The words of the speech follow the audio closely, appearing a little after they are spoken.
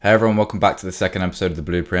Hey everyone, welcome back to the second episode of The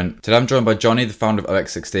Blueprint. Today I'm joined by Johnny, the founder of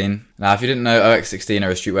OX16. Now, if you didn't know, OX16 are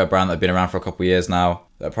a streetwear brand that have been around for a couple of years now.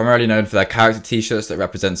 They're primarily known for their character t-shirts that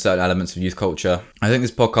represent certain elements of youth culture. I think this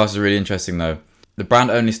podcast is really interesting though. The brand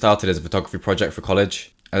only started as a photography project for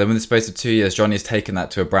college, and then within the space of 2 years, Johnny has taken that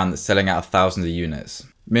to a brand that's selling out of thousands of units.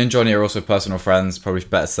 Me and Johnny are also personal friends, probably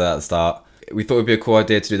better to say that at the start. We thought it would be a cool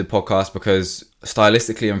idea to do the podcast because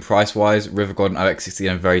stylistically and price-wise, River God and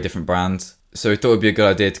OX16 are very different brands. So we thought it would be a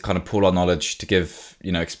good idea to kind of pool our knowledge to give,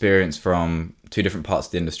 experience from two different parts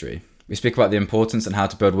of the industry. We speak about the importance and how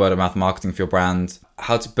to build word of mouth marketing for your brand,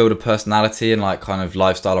 how to build a personality and kind of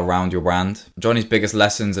lifestyle around your brand, Johnny's biggest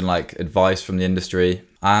lessons and advice from the industry,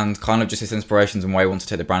 and kind of just his inspirations and where he wants to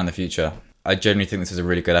take the brand in the future. I genuinely think this is a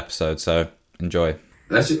really good episode, so enjoy.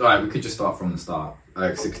 We could just start from the start.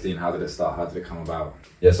 OX16, how did it start? How did it come about?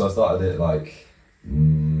 Yeah, so I started it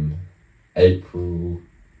April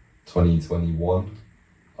 2021,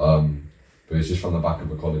 but it was just from the back of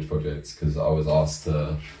a college project because I was asked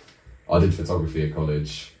to. I did photography at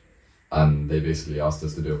college, and they basically asked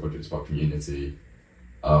us to do a project about community.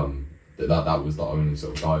 That was the only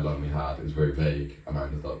sort of guideline we had. It was very vague, and I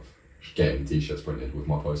ended up getting t-shirts printed with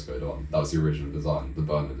my postcode on. That was the original design, the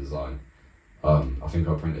burner design. I think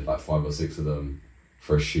I printed 5 or 6 of them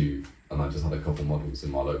for a shoot, and I just had a couple models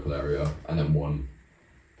in my local area, and then one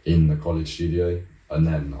in the college studio. And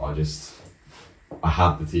then I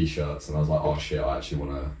had the t-shirts and I was like, oh shit, I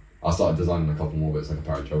started designing a couple more bits, like a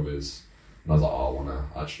pair of joggers. And I was like, oh, I want to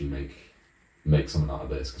actually make something out of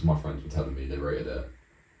this because my friends were telling me they rated it.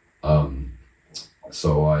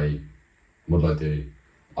 So what did I do?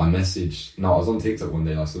 I was on TikTok one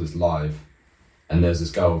day and I saw this live and there's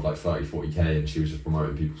this girl with 30, 40k and she was just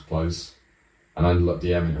promoting people's clothes. And I ended up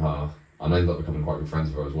DMing her and I ended up becoming quite good friends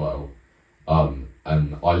with her as well.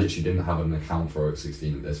 And I literally didn't have an account for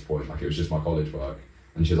OX16 at this point, it was just my college work.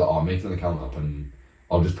 And she was like, oh, I'm making an account up and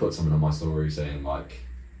I'll just put something on my story saying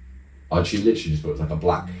she literally just put a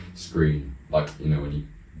black screen, when you,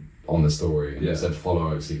 on the story, and it said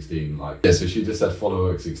follow OX16, so she just said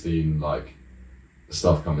follow OX16,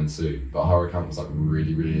 stuff coming soon. But her account was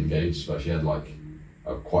really, really engaged, she had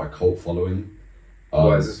quite a cult following.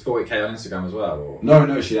 Is this 40k on Instagram as well? Or?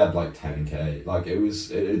 No, she had 10k. It was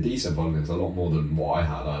a decent following. It's a lot more than what I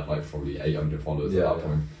had. I had probably 800 followers at that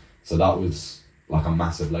point. So that was a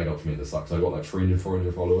massive leg up for me at the start. So I got 300,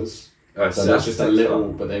 400 followers. So that's just a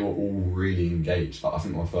little, but they were all really engaged. I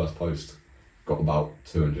think my first post got about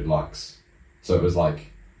 200 likes. So it was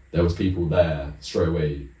there was people there straight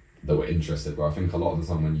away that were interested. But I think a lot of the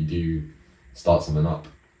time when you do start something up,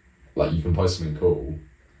 you can post something cool,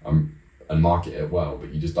 and market it well,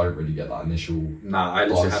 but you just don't really get that initial. Nah, I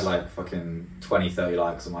literally had fucking 20, 30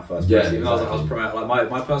 likes on my first post. Exactly. I was promoting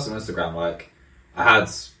my personal Instagram. I had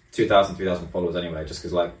 2,000, 3,000 followers anyway, just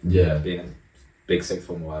because being a big sixth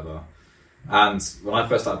form or whatever. And when I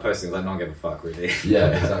first started posting, I was no one gave a fuck really.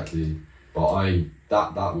 Yeah, exactly. But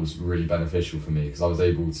that was really beneficial for me because I was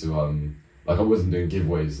able to I wasn't doing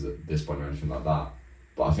giveaways at this point or anything like that.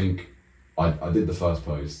 But I think I did the first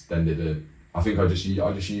post, then I just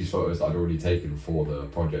used photos that I'd already taken for the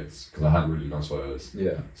projects because I had really nice photos.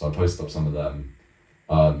 Yeah. So I posted up some of them.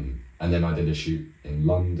 And then I did a shoot in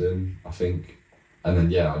London, I think. And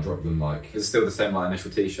then, I dropped them It's still the same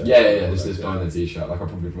initial t-shirt? Yeah, this burner t-shirt. I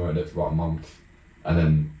probably promoted it for about a month. And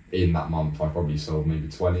then in that month, I probably sold maybe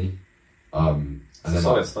 20. It's a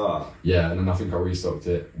solid start. Yeah, and then I think I restocked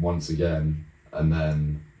it once again. And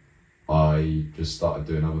then I just started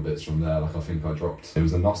doing other bits from there. I think I dropped. It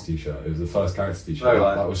was a NOS t-shirt. It was the first character t-shirt.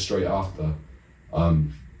 That was straight after.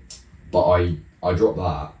 But I dropped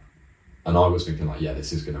that, and I was thinking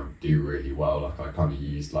this is gonna do really well. I kind of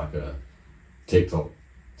used a TikTok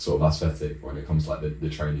sort of aesthetic when it comes to the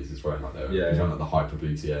trainees is wearing the hyper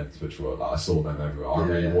blue TNs, which were I saw them everywhere. I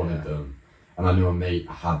really wanted them, and I knew my mate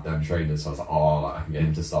had them trainers, so I was I can get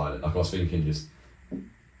him to style it. I was thinking just.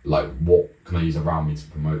 What can I use around me to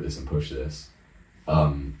promote this and push this?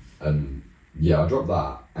 And I dropped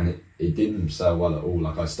that and it didn't sell well at all.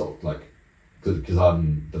 I stopped because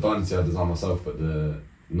the Dynasty I designed myself, but the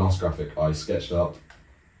NOS graphic I sketched up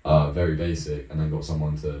very basic and then got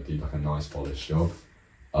someone to do a nice polished job.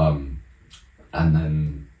 And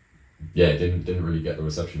then it didn't really get the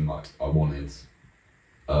reception I wanted.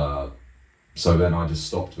 So then I just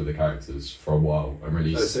stopped with the characters for a while and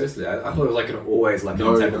released. Oh, seriously? I thought it was an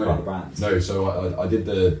integral part of the brand. No, so I did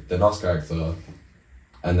the NOS character,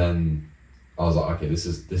 and then I was okay, this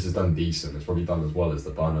is done decent. It's probably done as well as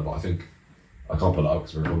the banner, but I think I can't pull it up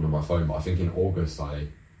because we're recording on my phone. But I think in August so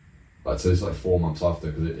it's 4 months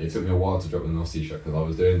after because it took me a while to drop the NOS t-shirt because I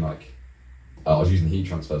was doing I was using heat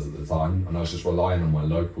transfers at the time, and I was just relying on my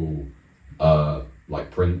local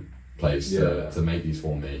like print place to make these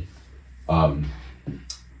for me. And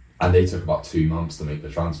they took about 2 months to make the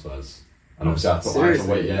transfers. And obviously I had to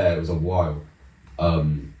wait, it was a while.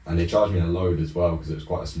 And they charged me a load as well because it was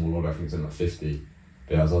quite a small order, I think it was in like 50.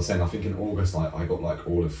 But yeah, as I was saying, I think in August I got like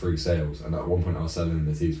all of 3 sales, and at one point I was selling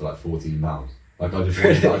the tees for like £14. Like I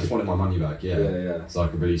just wanted my money back, so I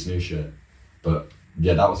could release new shit. But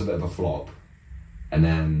yeah, that was a bit of a flop. And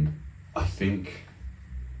then I think,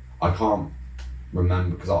 I can't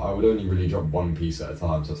remember, because I would only really drop one piece at a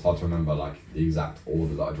time, so it's hard to remember like the exact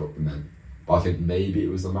order that I dropped them in. But I think maybe it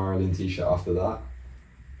was the Marilyn t-shirt after that.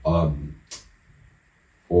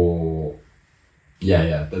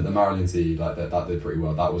 The Marilyn tee, like that did pretty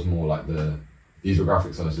well. That was more like these were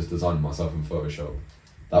graphics I was just designing myself in Photoshop.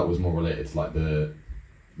 That was more related to like the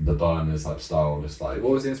burners type style, just like.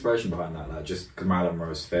 What was the inspiration behind that? Like just because Marilyn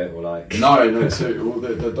Monroe's fit, or like? No. So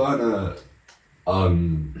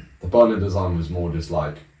the burner design was more just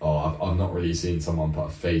like, I've not really seen someone put a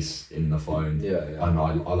face in the phone. Yeah. And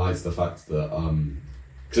I liked the fact that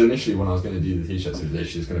because initially when I was going to do the t-shirts, it was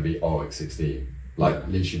literally just going to be OX16.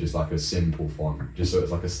 Literally just like a simple font, just so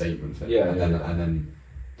it's like a statement thing. And then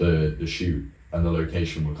the shoot and the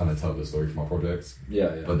location would kind of tell the story for my project.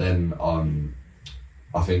 But then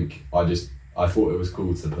I think I thought it was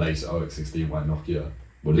cool to place OX16 where Nokia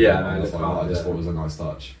would have been on the phone. I just thought it was a nice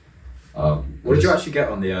touch. What did you actually get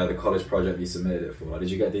on the college project you submitted it for? Like,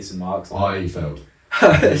 did you get decent marks? I failed.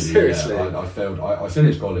 Seriously? Yeah, I failed. I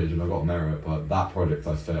finished college and I got merit, but that project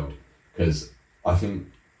I failed because I think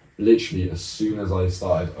literally as soon as I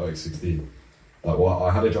started OX16,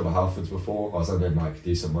 I had a job at Halfords before. I was earning like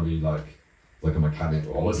decent money, like a mechanic.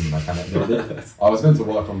 I wasn't a mechanic really. I was going to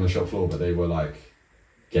work on the shop floor, but they were like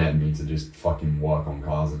getting me to just fucking work on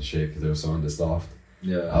cars and shit because they were so understaffed.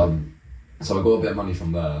 So I got a bit of money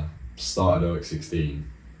from there, started OX16,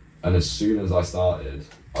 and as soon as I started,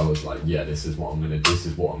 I was like, this is what I'm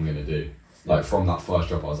gonna do. Like from that first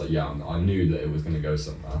job, I was like, I knew that it was gonna go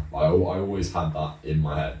somewhere. I always had that in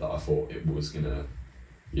my head that I thought it was gonna,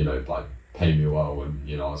 like pay me well, and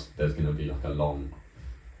there's gonna be like a long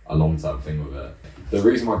term thing with it. The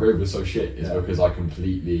reason my grade was so shit is because I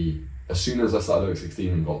completely, as soon as I started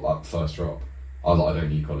OX16 and got that first drop, I was like, I don't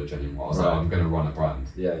need college anymore. I was like, I'm gonna run a brand.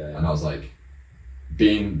 And I was like,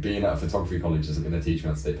 being at a photography college isn't going to teach me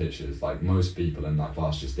how to take pictures. Like most people in that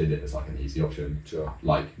class just did it as like an easy option. Sure.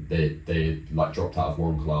 Like they like dropped out of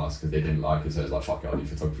one class because they didn't like it, so it was like, fuck it, I'll do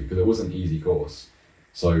photography, because it was an easy course.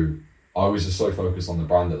 So I was just so focused on the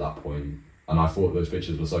brand at that point, and I thought those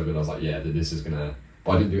pictures were so good. I was like, this is gonna.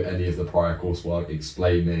 But I didn't do any of the prior coursework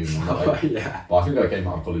explaining. But I think I came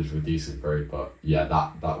out of college with a decent grade. But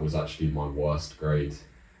that was actually my worst grade.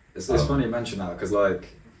 It's funny you mention that, because like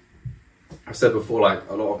I've said before, like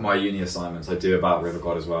a lot of my uni assignments I do about River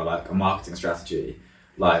God as well, like a marketing strategy.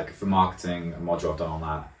 Like for marketing, a module I've done on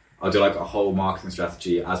that, I'll do like a whole marketing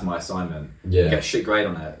strategy as my assignment. Get a shit grade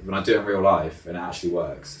on it when I do it in real life and it actually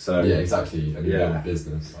works. So exactly. And you're in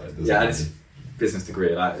business. And it's business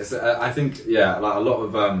degree. Like it's, I think like a lot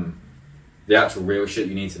of the actual real shit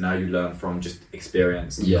you need to know, you learn from just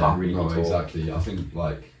experience. You can't really talk. Exactly. I think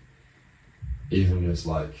like even just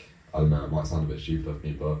like, I don't know, it might sound a bit stupid of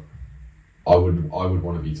me, but I would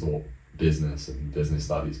want to be taught business and business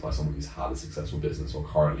studies by someone who's had a successful business or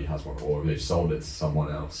currently has one, or they've sold it to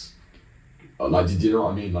someone else. Like, do you know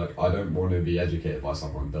what I mean? Like, I don't want to be educated by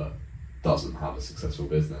someone that doesn't have a successful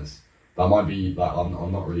business. That might be like,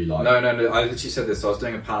 I'm not really like. No. I literally said this. So I was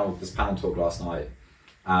doing this panel talk last night,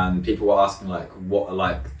 and people were asking like, what are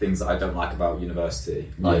like things that I don't like about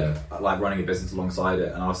university, like running a business alongside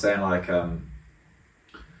it, and I was saying like.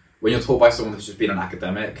 When you're taught by someone who's just been an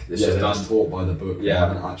academic, it's just taught by the book.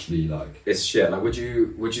 Haven't actually like. It's shit. Like, would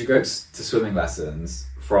you go to swimming lessons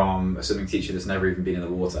from a swimming teacher that's never even been in the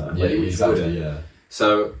water? Exactly.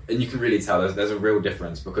 So, and you can really tell there's a real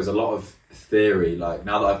difference, because a lot of theory, like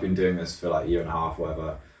now that I've been doing this for like a year and a half,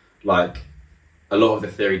 whatever, like a lot of the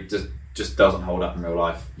theory just doesn't hold up in real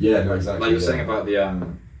life. Exactly. Like you were saying about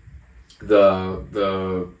the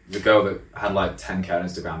girl that had like 10k on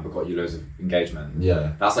Instagram but got you loads of engagement.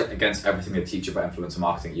 That's like against everything they teach you about influencer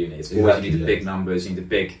marketing at uni. It's always you need the big numbers, you need the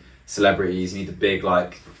big celebrities, you need the big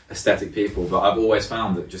like aesthetic people. But I've always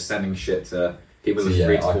found that just sending shit to people with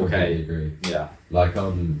 3 to 4k. I agree. Like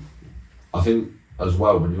I think as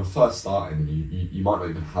well, when you're first starting, you might not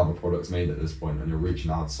even have a product made at this point, and you're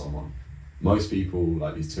reaching out to someone. Most people,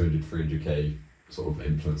 like these 200, 300k sort of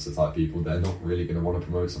influencer type people, they're not really going to want to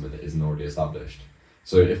promote something that isn't already established.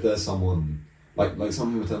 So if there's someone like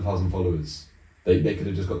someone with 10,000 followers, they could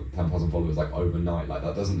have just got 10,000 followers like overnight. Like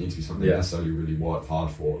that doesn't need to be something they necessarily really worked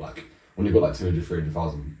hard for. Like when you've got like 200,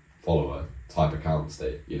 300,000 follower type accounts,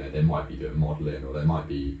 they might be doing modelling, or they might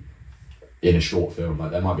be in a short film.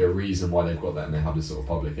 Like there might be a reason why they've got that, and they have this sort of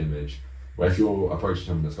public image. Where if you're approaching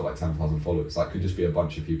someone that's got like 10,000 followers, that could just be a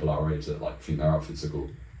bunch of people our age that like think their outfits are cool.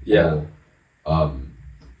 Yeah. Or,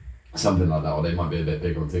 something like that, or they might be a bit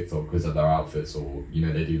big on TikTok because of their outfits, or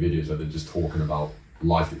they do videos where they're just talking about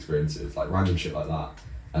life experiences, like random shit like that,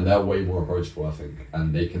 and they're way more approachable, I think,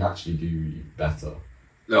 and they can actually do better.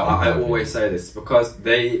 Look, I always say this, because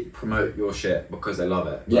they promote your shit because they love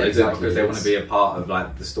it. Yeah, exactly. Because they want to be a part of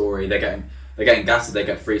like the story. They're getting gassed, they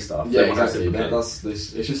get free stuff. Yeah, exactly.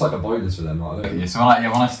 It's just like a bonus for them. Like, yeah, so when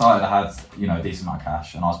I started, I had a decent amount of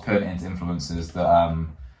cash, and I was putting it into influencers that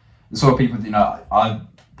the sort of people that, I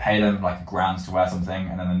pay them like $1,000 to wear something,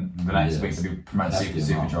 and then the next week they'd be promoting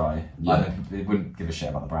super dry. Yeah. They wouldn't give a shit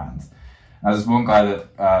about the brand. And there's one guy that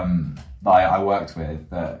I worked with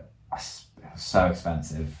that was so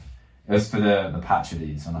expensive. It was for the patch of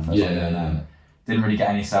these when I first started doing them. Didn't really get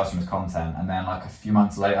any sales from his content, and then like a few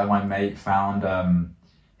months later, my mate found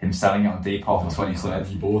him selling it on Depop for 20 quid.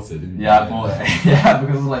 You bought it, didn't you? Yeah, I bought it. Yeah,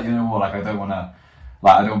 because I was like, you know what, like I don't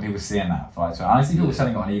want people seeing that. So I see people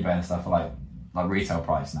selling it on eBay and stuff for like retail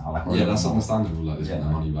price now. Like that's understandable. Like they want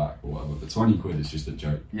their money back or whatever. But 20 quid is just a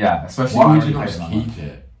joke. Yeah, especially why would you not just keep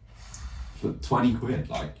it for 20 quid?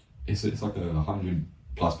 Like it's like a £100+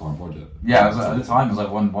 project. Yeah, at the time it was like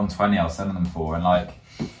 120 I was selling them for, and like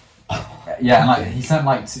yeah, and like he sent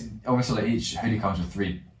like obviously like each hoodie comes with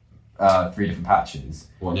three different patches.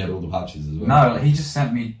 Well, he had all the patches as well. No, like, he just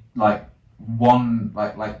sent me like one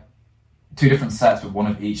like 2 different sets with one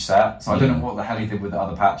of each set. So I don't know what the hell he did with the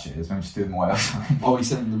other patches. Maybe just threw them away or something. Oh, he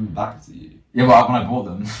sent them back to you? Yeah, well, when I bought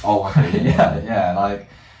them. Oh, okay. yeah. Like,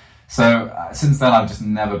 so since then I've just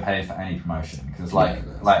never paid for any promotion, because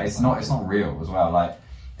it's not real as well. Like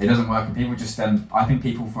it doesn't work, and people just I think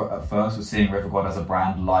people at first were seeing River God as a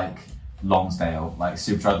brand like Lonsdale, like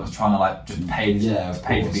Superdry, that was trying to like just pay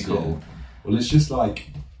to be cool. Yeah. Well, it's just like,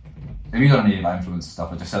 have you got any like influencer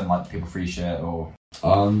stuff, or just send like people free shit or?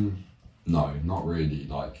 No, not really.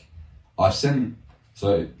 Like, I've sent.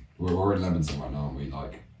 So we're in Leamington right now, and we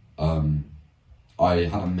like. I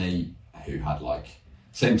had a mate who had like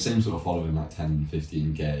same sort of following, like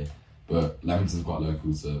 10-15k, but Leamington's quite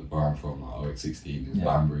local to where I'm from. Like OX16 is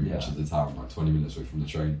Banbury, which is the town like 20 minutes away from the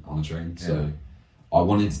train on a train. So I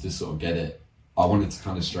wanted to just sort of get it. I wanted to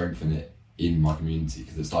kind of strengthen it in my community,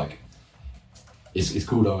 because it's like it's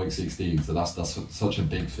called OX16, so that's such a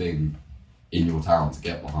big thing in your town to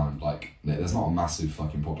get behind. Like there's not a massive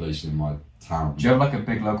fucking population in my town. Do you have like a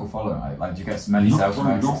big local following? Like do you get many sales from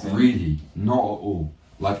OX16? Not really, not at all.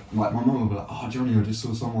 Like my mum would be like, "Oh, Johnny, I just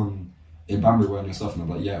saw someone in Banbury wearing your stuff," and I'm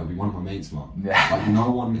like, "Yeah, it'll be one of my mates, mum." Yeah. Like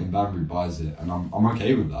no one in Banbury buys it, and I'm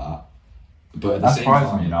okay with that. But at that the same surprised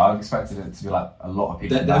time, me. I've expected it to be like a lot of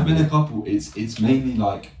people. There've been a couple. It's mainly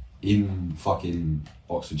like in fucking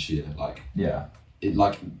Oxfordshire, like it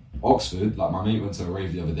like Oxford. Like my mate went to a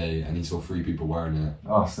rave the other day, and he saw 3 people wearing it.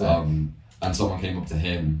 Oh, sick. And someone came up to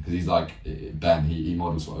him, because he's like Ben. He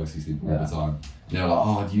models for OX16 all the time. And they were like,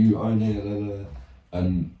 "Oh, do you own it?" Blah, blah.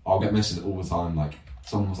 And I'll get messages all the time. Like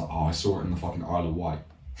someone was like, "Oh, I saw it in the fucking Isle of Wight."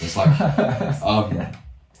 It's like,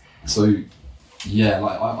 so yeah.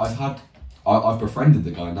 Like I've befriended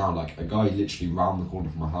the guy now. Like a guy literally round the corner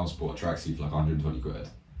from my house bought a tracksuit for like 120 quid.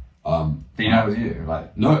 Do you know it was you?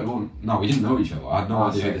 Like no, we didn't know each other. I had no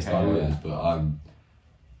idea who this guy was, but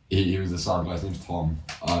he was the same guy. His name's Tom.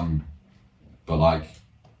 But like,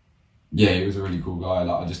 yeah, he was a really cool guy.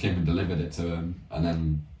 Like I just came and delivered it to him, and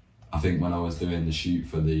then I think when I was doing the shoot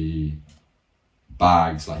for the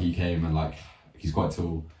bags, like he came and like he's quite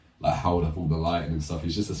tall, like held up all the lighting and stuff.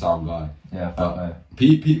 He's just a sound guy. Yeah, but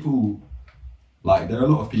people, like there are a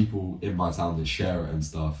lot of people in my town that share it and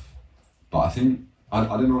stuff. But I think I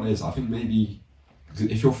don't know what it is. I think maybe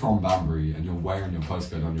if you're from Banbury and you're wearing your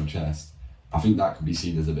postcode on your chest, I think that could be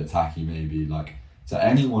seen as a bit tacky, maybe. Like to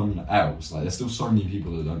anyone else, like there's still so many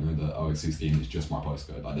people that don't know that OX16 is just my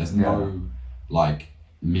postcode. Like there's no like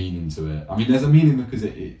meaning to it. I mean, there's a meaning because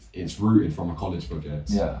it's rooted from a college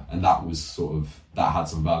project. Yeah. And that was that had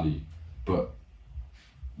some value. But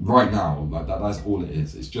right now, like that's all it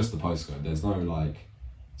is. It's just the postcode. There's no like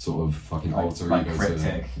sort of fucking alter ego cryptic.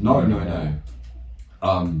 to it. No.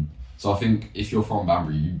 So I think if you're from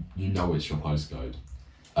Banbury, you know it's your postcode.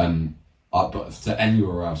 And but to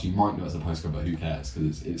anywhere else, you might know it's a postcode, but who cares?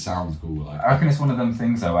 Because it sounds cool. Like I reckon it's one of them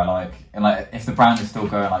things though, where like if the brand is still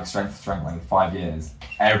going like strength to strength, like in 5 years,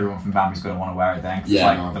 everyone from Banbury's going to want to wear it then. Cause it's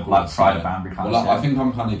like the blood pride of Banbury kind of shit. I think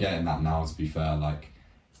I'm kind of getting that now. To be fair, like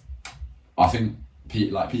I think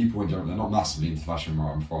people in general, they're not massively into fashion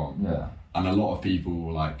where I'm from. Yeah. And a lot of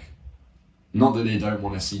people, like, not that they don't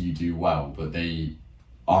want to see you do well, but they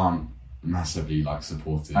aren't massively, like,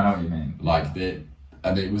 supportive. I know what you mean. Like,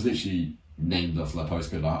 and it was literally named after their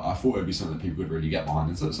postcode. I thought it would be something that people would really get behind,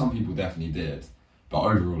 and so some people definitely did. But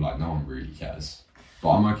overall, like, no one really cares.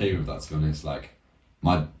 But I'm okay with that, to be honest. Like,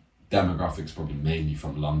 my demographic's probably mainly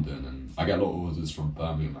from London, and I get a lot of orders from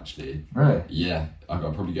Birmingham, actually. Really? Yeah, I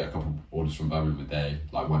probably get a couple of orders from Birmingham a day,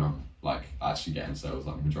 like, when I'm, like, actually getting sales,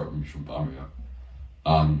 like, the majority of them from Birmingham.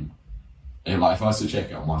 And, like, if I was to check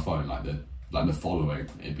it on my phone, like, the following,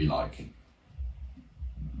 it'd be, like,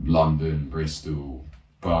 London, Bristol,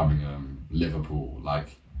 Birmingham, Liverpool,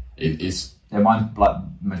 like, it's... Yeah, mine's like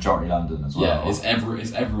majority London as well. Yeah, it's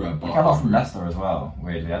everywhere. But I get a lot from Leicester as well.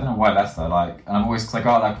 Weirdly, I don't know why Leicester. Like, and I'm always, because I go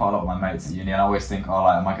out like quite a lot with my mates at uni, and I always think, oh,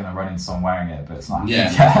 like, am I going to run into someone wearing it? But it's not.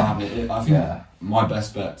 Yeah, I think my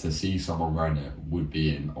best bet to see someone wearing it would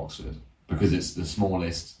be in Oxford, because it's the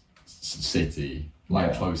smallest city,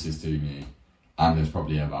 like closest to me, and there's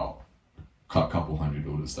probably about a couple hundred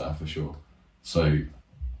orders there for sure. So.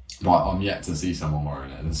 But I'm yet to see someone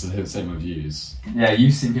wearing it. It's the same with yous. Yeah,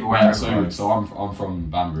 you've seen people wearing it. So I'm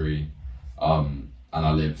from Banbury, and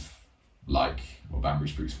I live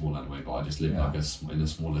Banbury's pretty small anyway. But I just live in a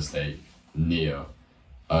small estate near,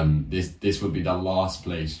 and this would be the last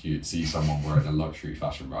place you'd see someone wearing a luxury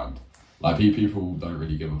fashion brand. Like, people don't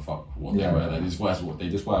really give a fuck what they wear. They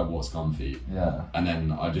just wear what's comfy. Yeah. And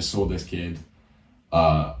then I just saw this kid,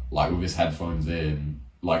 like, with his headphones in,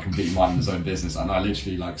 like, completely minding his own business, and I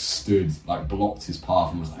literally, like, stood, like, blocked his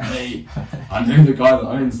path and was like, hey, I know the guy that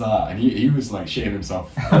owns that, and he was, like, shitting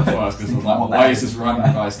himself at first, because I was like, why is this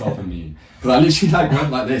random guy stopping me? Because I literally, like,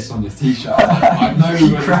 went like this on this t-shirt. I was like, I know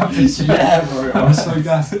who grabbed this. Yeah, bro, I was so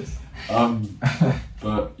gassed.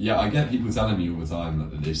 But yeah, I get people telling me all the time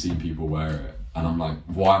that they've seen people wear it, and I'm like,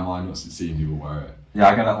 why am I not seeing people wear it? Yeah,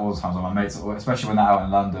 I get that all the time with my mates, especially when they're out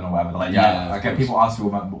in London or whatever. They're like, I get people ask me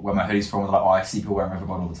where my hoodie's from, and they're like, oh, I see people wearing River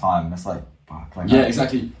God all the time, and it's like, fuck. Like, yeah,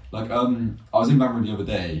 exactly. Like, I was in Banbury the other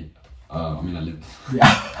day. I lived. Yeah.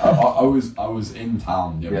 I was in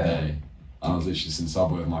town the other day, and I was literally in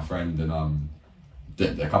Subway with my friend, and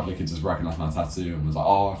a couple of kids just recognised my tattoo and was like,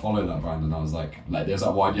 oh, I follow that brand, and I was like, they was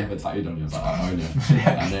like, why do you have a tattoo on you? I was like, I own it.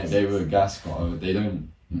 And they were gassed, but they don't.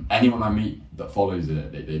 Anyone I meet that follows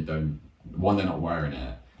it, they don't. One, they're not wearing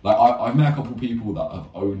it. Like, I've met a couple of people that have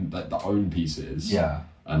owned that own pieces. Yeah.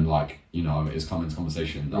 And, like, you know, it's come into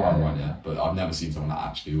conversation that I run it, but I've never seen someone that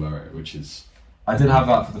actually wear it, which is. I did have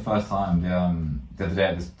that for the first time the other day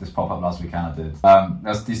at this pop-up last weekend I did.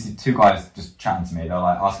 There's these two guys just chatting to me. They were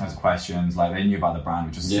like asking us questions, like they knew about the brand,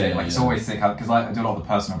 which was sick. Like, it's always sick, because like, I do a lot of the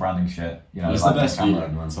personal branding shit. You know, it's like, the best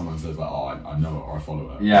feeling when someone says like, oh, I know it or I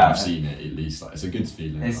follow it. Yeah, I've seen it at least. Like, it's a good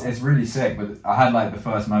feeling. It's really sick. But I had like the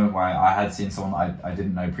first moment where I had seen someone I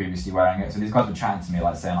didn't know previously wearing it. So these guys were chatting to me,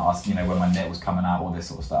 like saying, asking, you know, when my knit was coming out, all this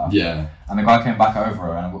sort of stuff. Yeah. And the guy came back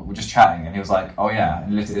over and we're just chatting, and he was like, oh yeah,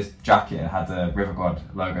 and he lifted his jacket and had the River God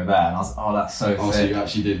logo there, and I was like, oh, that's so sick. Oh, so you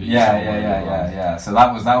actually did meet yeah. So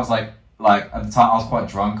that was like at the time I was quite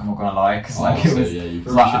drunk, I'm not gonna lie, because like it was. Yeah, you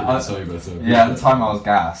like, sober. So. Yeah, at the time I was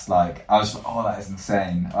gassed. Like I was, oh, that is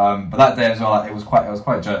insane. But that day as well, like it was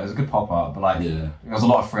quite joke. It was a good pop up, but like there was a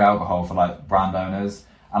lot of free alcohol for like brand owners,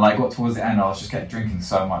 and like got towards the end, I was just kept drinking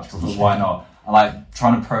so much because I thought, why not? And like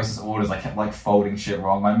trying to process orders, I kept like folding shit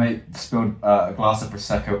wrong. My mate spilled a glass of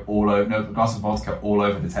prosecco a glass of vodka all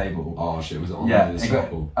over the table. Oh shit, was it on the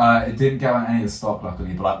stock? It didn't get on any of the stock,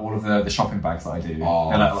 luckily, but like all of the shopping bags that I do, they're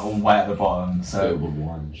like all wet at the bottom. So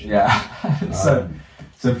wine shit. Yeah, so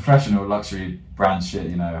professional luxury brand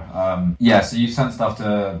shit, you know. So you sent stuff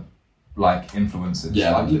to like influencers.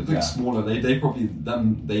 Yeah, like smaller. They probably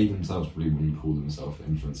they themselves probably wouldn't call themselves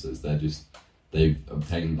influencers. They've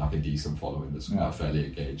obtained like a decent following that's fairly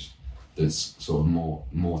engaged, that's sort of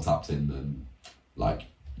more tapped in than like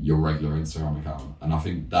your regular Instagram account, and I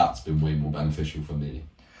think that's been way more beneficial for me.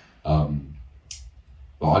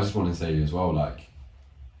 But I just want to say as well, like,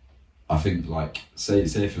 I think like say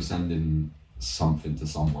if you're sending something to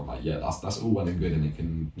someone, like that's all well and good, and it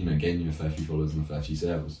can, you know, gain you a fair few followers and a fair few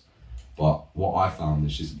sales. But what I found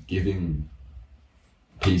is just giving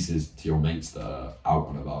pieces to your mates that are out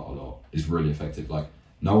and about a lot is really effective. Like,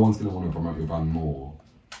 no one's going to want to promote your brand more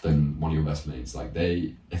than one of your best mates. Like,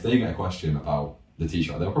 if they get a question about the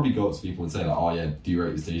t-shirt, they'll probably go up to people and say like, oh yeah, do you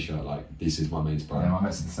rate this t-shirt? Like, this is my mate's brand. Yeah, my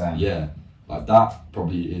mate's the same. Yeah, Like that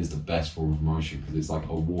probably is the best form of promotion because it's like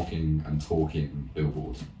a walking and talking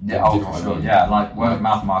billboard. Yeah, Do you know for what I sure. mean? Yeah, like word of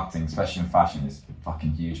mouth marketing, especially in fashion, is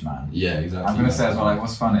fucking huge, man. Yeah, exactly. I'm gonna say as well, like,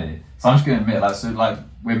 what's funny? So I'm just gonna admit, like, so like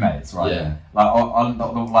we're mates, right? Yeah. Like on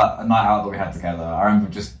like a night out that we had together, I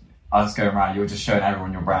remember I was going around, you were just showing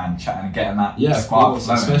everyone your brand, chatting and getting that spark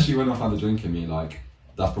flowing. Especially when I've had a drink in me, like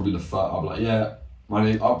that's probably the first. I'll be like, yeah, my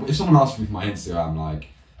name. If someone asks me for my Instagram, like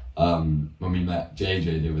when we met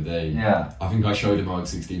JJ the other day, yeah, I think I showed him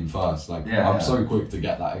OX16 first. Like I'm so quick to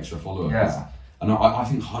get that extra follower. Yeah. And I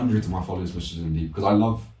think hundreds of my followers message me because I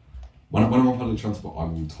love when I'm on public transport, I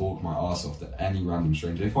will talk my ass off to any random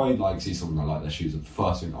stranger. If I like see someone I like their shoes, the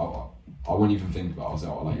first thing I won't even think about it. I'll say,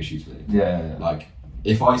 oh, I like your shoes, mate. Yeah. Like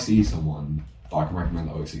if I see someone that I can recommend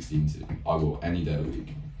the OX16 to, I will any day of the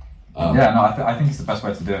week. I think it's the best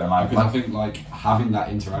way to do it. And because I think like having that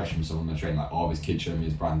interaction with someone on the train, like, oh, this kid showed me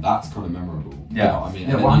his brand, that's kind of memorable. Yeah, you know what I mean?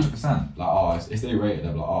 Yeah, 100%. Like, oh, if they rate it,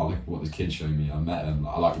 they're like, oh, look what this kid showed me. I met him.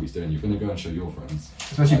 I like what he's doing. You're gonna go and show your friends.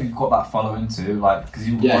 Especially if you've got that following too, like, because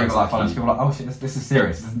you've already got that following. People are like, oh shit, this is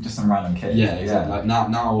serious. This isn't just some random kid. Yeah, exactly. Like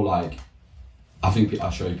now, like, I think I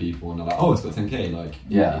show people and they're like, oh, it's got 10k.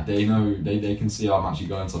 Like, they know they can see I'm actually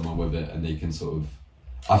going somewhere with it, and they can sort of.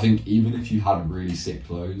 I think even if you had really sick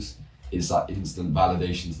clothes, it's that instant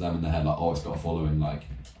validation to them in their head, like, oh, it's got a following, like,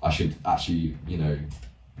 I should actually, you know,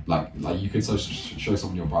 like you could show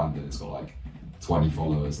someone your brand and it's got like 20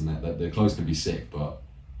 followers, and their clothes could be sick, but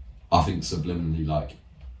I think subliminally, like,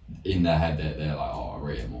 in their head, they're like, oh, I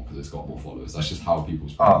rate it more because it's got more followers. That's just how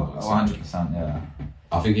people's brand works. 100%, yeah.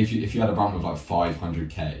 I think if you had a brand with like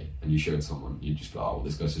 500k and you showed someone, you'd just be like, oh, well,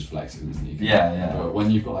 this guy's just flexing, isn't he? Yeah. But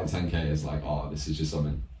when you've got like 10k, it's like, oh, this is just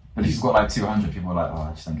something. But if you've got like 200, people are like, oh,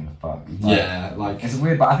 I just don't give a fuck. Like it's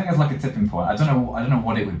weird, but I think it's like a tipping point. I don't know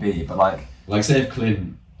what it would be, but like say if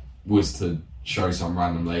Clint was to show some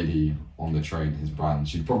random lady on the train his brand,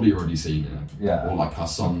 she'd probably already seen it. Yeah. Or like her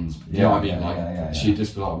sons. You know what I mean? Yeah. She'd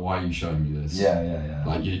just be like, why are you showing me this? Yeah.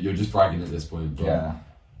 Like you're just bragging at this point. But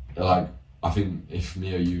like I think if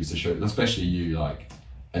me or you was to show, especially you, like,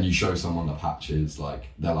 and you show someone the patches, like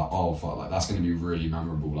they're like, oh fuck, like that's going to be really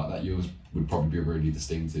memorable. Like that yours would probably be a really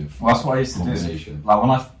distinctive. Well, that's what I used to do. Like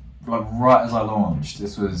when right as I launched,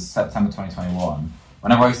 this was September 2021.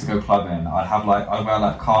 Whenever I used to go clubbing, I'd wear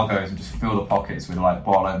like cargos and just fill the pockets with like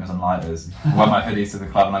bottle openers and lighters. Wear my hoodies to the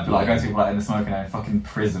club, and I'd be like, go to people like in the smoking area, fucking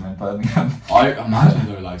prison in Birmingham. I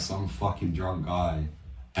imagine though, like some fucking drunk guy,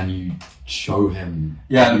 and you show him.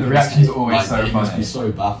 Yeah, the reactions are always so funny. He must be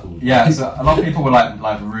so baffled. Yeah, so a lot of people were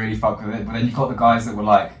like really fuck with it, but then you got the guys that were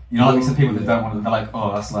like, you know, like some people that don't want to. They're like,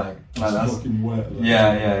 oh, that's that's fucking wet. Like,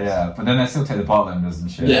 yeah. But then they still take the bottle openers and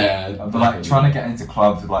shit. Yeah, but like trying to get into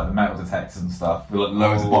clubs with like the metal detectors and stuff with like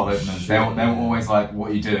loads of bottle openers. They were always like,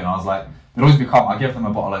 what are you doing? I was like, they'd always be calm. I give them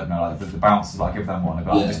a bottle opener, like the bouncers, like give them one. They'd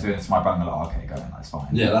be like, I'm just doing this to my brand. They're like, okay, go in, that's fine.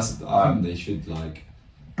 Yeah, I think they should like.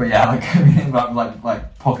 But yeah, like I mean,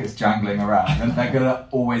 like pockets jangling around, and they're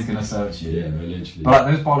always gonna search you. Yeah, no, literally. But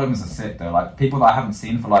like those bottoms are sick though. Like people that I haven't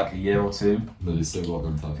seen for like a year or two. But they still got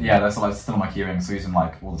them tough. Yeah, that's like still on my key rings, so I use them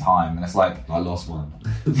like all the time, and it's like I lost one.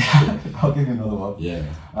 Yeah, I'll give you another one. Yeah.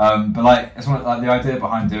 But like it's one like the idea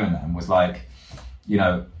behind doing them was like, you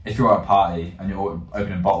know, if you're at a party and you're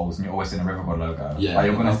opening bottles and you're always seeing a Riverboard logo, like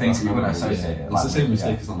you're gonna associate it. It's the same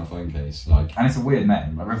mistake as on the phone case, like. And it's a weird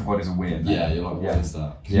name. Like Riverboard is a weird name. Yeah, you're like, what is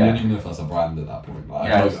that? Because you don't even know if that's a brand at that point.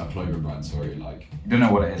 Like a clothing brand, sorry, like. You don't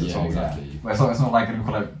know what it is at all. Exactly. Yeah. But it's not like gonna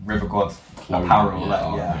call it River God apparel.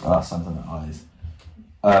 Well, that's something that eyes.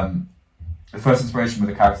 The first inspiration with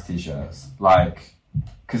the character t-shirts, like,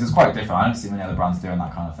 because it's quite different. I don't see many other brands doing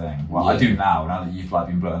that kind of thing. Well, I do now that you've like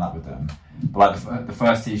been blowing up with them. But like the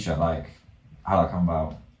first t-shirt, like, how did that come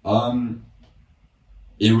about?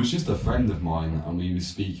 It was just a friend of mine, and we were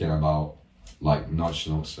speaking about like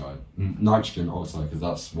nitrogen oxide, because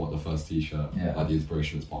that's what the first t-shirt, like the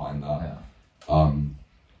inspiration is behind that. Yeah.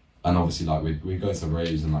 And obviously, like we go to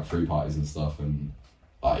raves and like fruit parties and stuff, and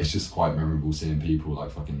like it's just quite memorable seeing people like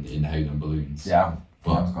fucking inhaling balloons. Yeah,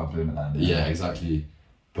 I've got a balloon at that. Yeah, exactly.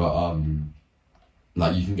 But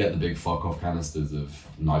like you can get the big fuck off canisters of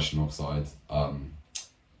nitrogen oxide,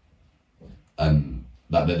 and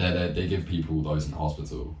that they give people those in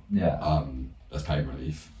hospital. Yeah. As pain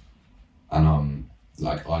relief, and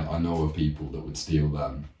like I know of people that would steal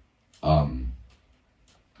them,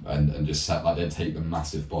 and just set like they'd take the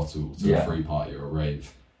massive bottle to a free party or a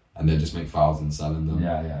rave, and they'd just make thousands selling them.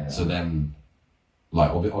 Yeah. So then,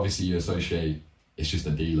 like obviously you associate it's just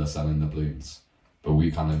a dealer selling the balloons, but we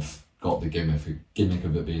kind of got the gimmick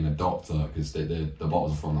of it being a doctor because the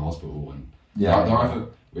bottles are from the hospital, and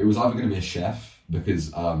it was either going to be a chef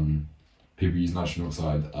because people use nitrogen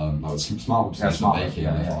oxide, like smart whips for smart baking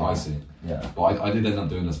and for icing. Yeah. But I did end up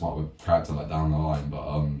doing a smart whip character like down the line.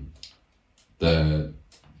 But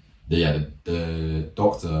the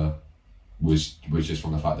doctor was just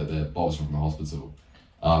from the fact that the bottles were from the hospital.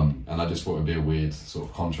 And I just thought it'd be a weird sort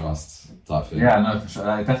of contrast type thing. Yeah, no, for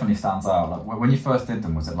sure. It definitely stands out. Like when you first did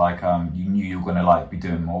them, was it like you knew you were going to like be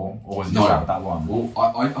doing more, or was it just out of that one? Well,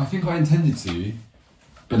 I think I intended to,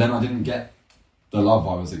 but then I didn't get the love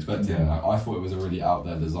I was expecting. Yeah. Like, I thought it was a really out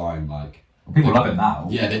there design. Like people love it now.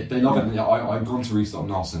 Yeah, they love it. Yeah, I've gone to restock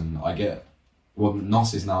NOS and I get. Well,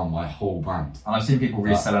 NOS is now my whole brand. And I've seen people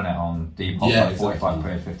reselling it on Depop, like 45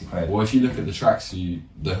 quid, 50 quid. Well, if you look at the tracksuit,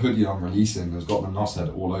 the hoodie I'm releasing has got the NOS head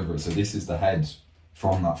all over it. So this is the head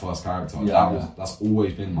from that first character. That's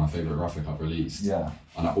always been my favourite graphic I've released. Yeah.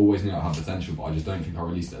 And I always knew it had potential, but I just don't think I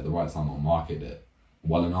released it at the right time or marketed it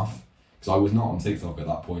well enough. Because I was not on TikTok at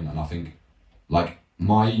that point, and I think, like,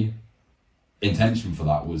 my intention for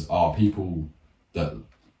that was, people that...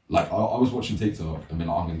 Like, I was watching TikTok and being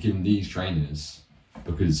like, I'm going to give them these trainers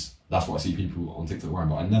because that's what I see people on TikTok wearing,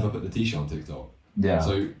 but I never put the t-shirt on TikTok. Yeah.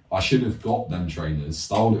 So I should have got them trainers,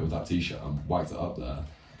 styled it with that t-shirt and whacked it up there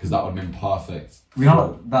because that would have been perfect. You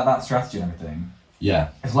know, that strategy and everything, yeah,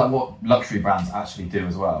 it's like what luxury brands actually do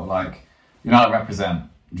as well. Like, you know, like Represent,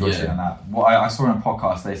 Georgia and that. What I saw in a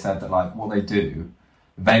podcast, they said that, like, what they do,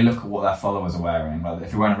 they look at what their followers are wearing. Like,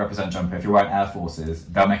 if you're wearing a Represent jumper, if you're wearing Air Forces,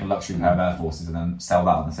 they'll make a luxury pair of Air Forces and then sell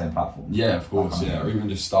that on the same platform. Yeah, of course, yeah. Or even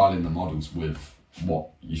just styling the models with what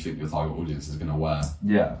you think your target audience is going to wear.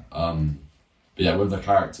 Yeah. But yeah, with the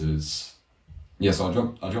characters, so I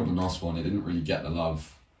dropped the NOS one. It didn't really get the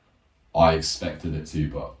love I expected it to,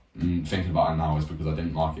 but thinking about it now is because I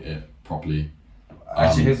didn't market it properly.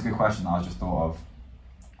 Actually, here's a good question that I just thought of.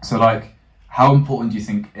 So, like, how important do you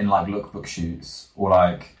think in, like, lookbook shoots or,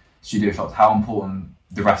 like, studio shots, how important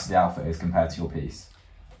the rest of the outfit is compared to your piece?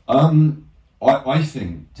 I think... Do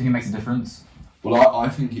you think it makes a difference? Well, I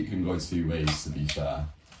think it can go two ways, to be fair.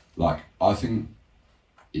 Like, I think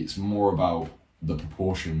it's more about the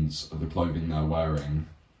proportions of the clothing they're wearing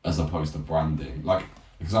as opposed to branding. Like,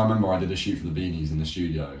 because I remember I did a shoot for the beanies in the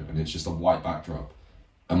studio and it's just a white backdrop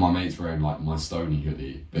and my mate's wearing, like, my Stony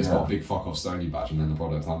hoodie, but it's got a big fuck off Stony badge and then the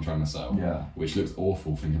product I'm trying to sell, which looks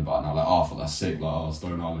awful thinking about it now. Like, I thought that's sick, like,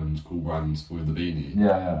 Stone Island, cool brand with the beanie.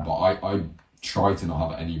 But I try to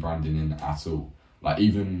not have any branding in at all. Like,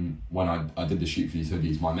 even when I did the shoot for these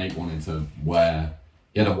hoodies, my mate wanted to wear...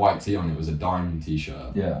 He had a white tee on, it was a Dime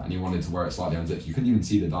t-shirt. Yeah. And he wanted to wear it slightly unzipped. You couldn't even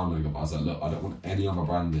see the Dime logo, but I was like, look, I don't want any other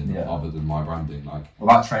branding other than my branding. Like, what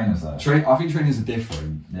about trainers, though? I think trainers are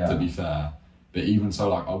different, to be fair. But even so,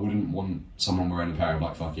 like, I wouldn't want someone wearing a pair of,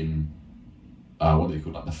 like, fucking... what do you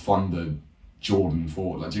call it? Like, the Thunder Jordan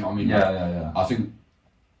 4. Like, do you know what I mean? Yeah. I think...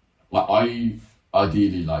 Like, I...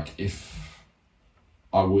 Ideally, like, if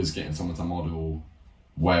I was getting someone to model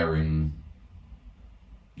wearing...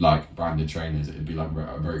 like branded trainers, it'd be like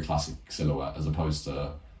a very classic silhouette as opposed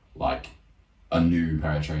to like a new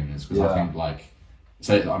pair of trainers. Because I think, like,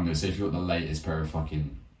 say if you've got the latest pair of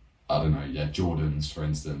fucking, I don't know, Jordans for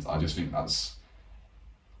instance, I just think that's,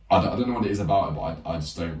 I don't know what it is about it, but I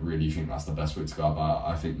just don't really think that's the best way to go about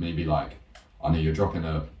it. I think maybe, like, I know you're dropping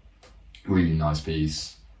a really nice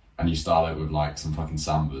piece and you style it with like some fucking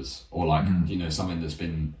Sambas or like you know, something that's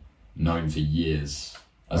been known for years.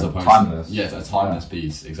 As opposed timeless. To a timeless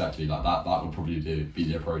piece, exactly. Like that would probably be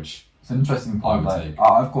the approach. It's an interesting point. Like,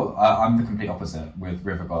 I'm the complete opposite with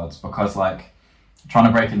River Gods because, like, trying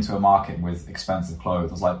to break into a market with expensive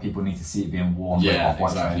clothes, like, people need to see it being worn by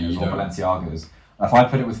off-white trainers or Balenciagas. If I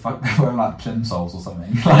put it with wearing like plimsolls or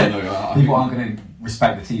something, like, people aren't going to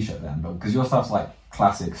respect the t-shirt then. But because your stuff's like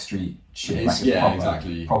classic street shit, like it's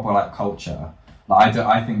proper, proper like culture. Like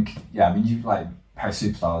I think, I mean, you like. Pair of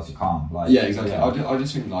superstars, you can't. Like, exactly. I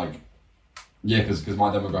just think, like, because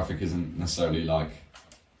my demographic isn't necessarily like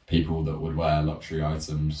people that would wear luxury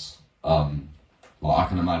items. Like, I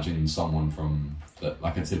can imagine someone from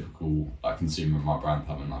like a typical like consumer of my brand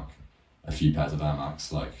having like a few pairs of Air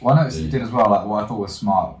Max. Like, well, I noticed you did as well. Like, what I thought was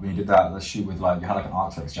smart when you did the shoot with, like, you had like an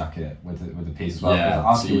Arc'teryx jacket with the piece as well. Yeah,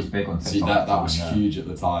 Arc'teryx was big on TikTok. See, that was huge at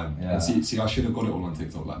the time. Yeah. And see, I should have got it all on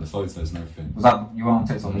TikTok, like the photos and everything. Was that you were on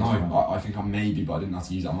TikTok? No, I think I maybe, but I didn't have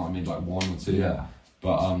to use it. I might have made like one or two. Yeah.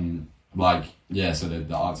 But so the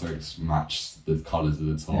Arc'teryx matched the colours of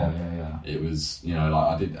the top. Yeah. It was, you know,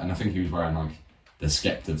 like I did, and I think he was wearing like the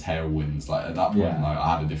Skepta tailwinds. Like at that point, like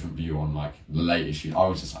I had a different view on like the latest shoot. I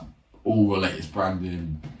was just like, all the latest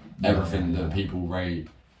branding, everything that people rate.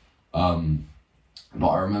 But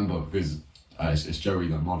I remember because it's Joey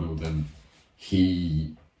that modelled, and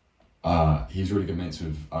he He's really good mates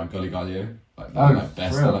with Gully Galio.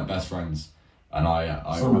 They're like best friends. And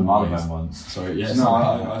I saw him in Marylebone once. Sorry, yeah, no,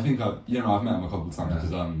 I think I've met him a couple of times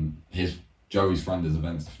because Joey's friend is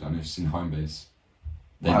events. I don't know if you've seen Homebase.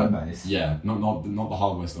 Homebase? Yeah, not the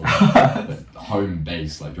hardware store, but home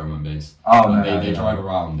base, like drum and bass. They drive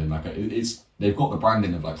around and they've got the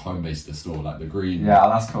branding of like Homebase, the store, like the green. Yeah,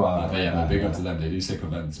 that's cool. They're big up to them. They do sick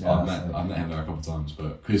events. But I've met him there a couple of times.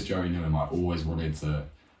 But because Joey knew him, I always wanted to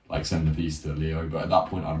like send a piece to Leo. But at that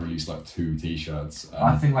point, I'd released like 2 t-shirts.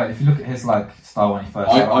 I think like if you look at his like style when he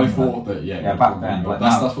first. I thought that back then. But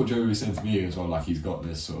that's what Joey was saying to me as well. Like he's got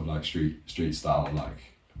this sort of like street style like.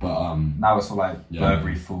 But now it's all like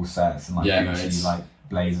Burberry full sets and like Gucci like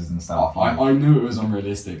blazers and stuff. I knew it was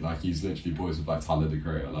unrealistic. Like he's literally boys with like Tyler the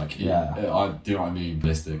Creator. Like I do you know what I mean?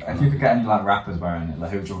 Realistic. If you could get any like rappers wearing it, like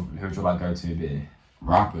who would you like go to be?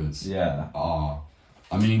 Rappers. Yeah.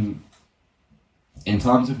 I mean, in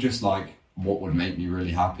terms of just like what would make me really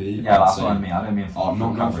happy. Yeah, that's what I mean. I don't mean for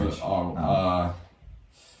coverage.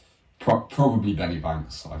 Probably Benny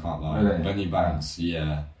Banks. I can't lie. Really? Benny Banks.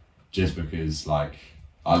 Yeah. Just because like.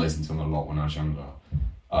 I listened to them a lot when I was younger,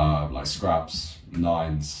 like Scraps,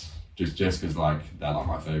 Nines, just because like they're like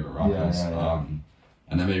my favorite rappers. Yeah.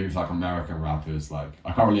 And then maybe with like American rappers, like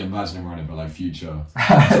I can't really imagine him running, but like Future,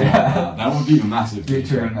 that would be a massive.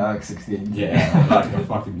 Future and OX16. Yeah, like a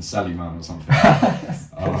fucking Sally Man or something.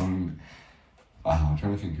 I'm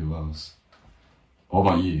trying to think who else. What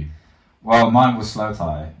about you? Well, mine was Slow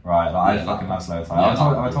Tie, right? Like, I fucking love Slow Tie.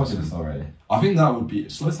 I told you this already. I think that would be...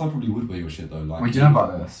 Slow Tie probably would be your shit though. Like, wait, do you know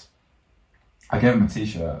about this? I gave him a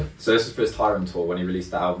t-shirt. So this was for his Tyrant tour when he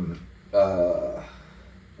released the album.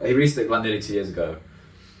 He released it like nearly 2 years ago.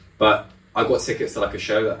 But I got tickets to like a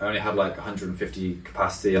show that only had like 150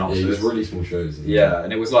 capacity in Oxford. Yeah, it was really small shows. Yeah,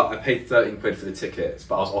 and it was like I paid 13 quid for the tickets,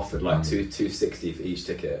 but I was offered like 260 for each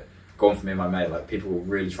ticket. Gone for me and my mate. Like people were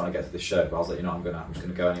really trying to get to this show, but I was like, I'm just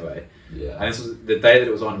gonna go anyway. Yeah. And this was the day that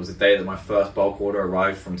it was on. Was the day that my first bulk order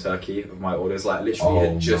arrived from Turkey of my orders. Like literally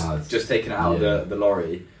had just taken it out of the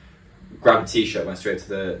lorry, grabbed a t-shirt, went straight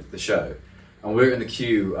to the show, and we were in the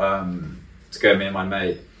queue to go. Me and my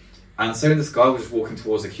mate. And so this guy was just walking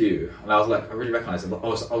towards the queue, and I was like, I really recognised him.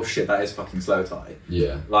 Oh shit, that is fucking Slow Tie.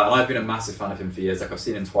 Yeah. Like, and I've been a massive fan of him for years. Like, I've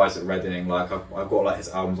seen him twice at Reading. Like, I've got like his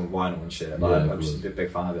albums on vinyl and shit. Like, I'm just a big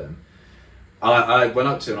fan of him. And I went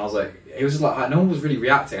up to him and I was like, he was just like, no one was really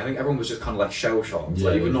reacting. I think everyone was just kind of like shell shocked. Yeah,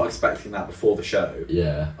 like, you were not expecting that before the show.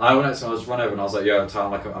 Yeah. And I went up to him, I just run over and I was like, yo,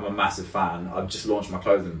 Tom, like, I'm a massive fan. I've just launched my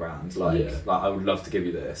clothing brand. Like, I would love to give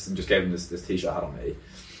you this. And just gave him this t-shirt I had on me.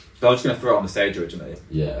 So I was just going to throw it on the stage originally.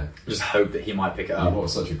 Yeah. Just hope that he might pick it up. It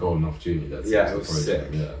was such a golden opportunity. It was sick.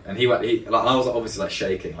 Yeah. And he went, like, I was obviously like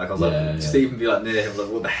shaking. Like, I was like, just to even be like near him, like,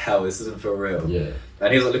 what the hell? This doesn't feel real. Yeah.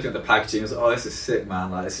 And he was like looking at the packaging. He was like, oh, this is sick,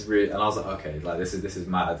 man. Like, this is really. And I was like, okay, like this is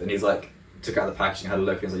mad. And he's like, took out the packaging, had a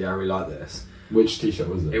look, and he was like, yeah, I really like this. Which t-shirt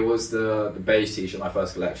was it? It was the beige t-shirt, my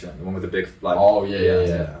first collection, the one with the big like. Oh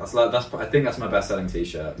yeah. I think that's my best selling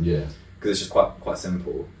t-shirt. Yeah. Because it's just quite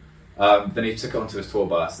simple. Then he took it onto his tour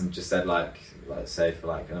bus and just said like safe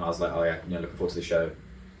like, and I was like, oh yeah, looking forward to the show.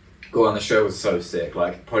 Got on, the show was so sick,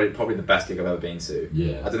 like probably the best gig I've ever been to.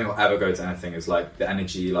 Yeah. I don't think I'll ever go to anything as like the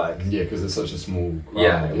energy, like. Yeah, because it's such a small crowd.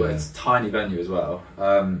 Yeah, well, it's a tiny venue as well.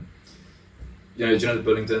 Do you know the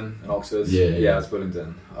Bullingdon in Oxford? Yeah, it's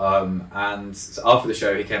Bullingdon. And so after the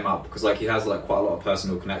show, he came up because like he has like quite a lot of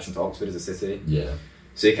personal connection to Oxford as a city. Yeah.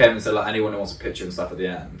 So he came and said like anyone who wants a picture and stuff at the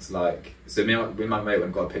end. Like, so me and my mate went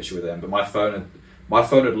and got a picture with him, but my phone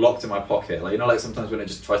had locked in my pocket. Like, like sometimes when it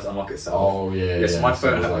just tries to unlock itself. Oh yeah. So my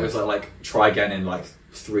phone was like try again in like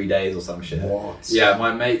 3 days or some shit. What? Yeah,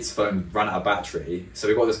 my mate's phone ran out of battery, so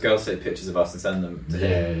we got this girl to take pictures of us and send them to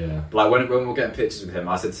him. Yeah. But like when we were getting pictures with him,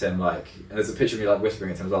 I said to him like, and there's a picture of me like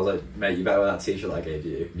whispering at him. I was like, mate, you better wear that t-shirt I gave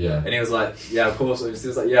you. Yeah. And he was like, yeah, of course. He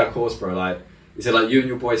was like, yeah, of course, bro. Like. He said, like, you and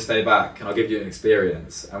your boys stay back and I'll give you an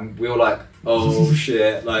experience. And we were like, oh,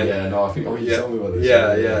 shit. Like, yeah, no, I think you told me about this.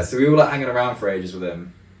 Yeah. So we were, like, hanging around for ages with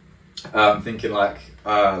him. Thinking, like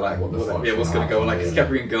what's going to go on? Like, he kept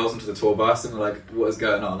bringing girls into the tour bus and we're like, what is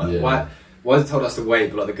going on? Like, why has he told us to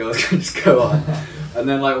wait, but, like, the girls can just go on? And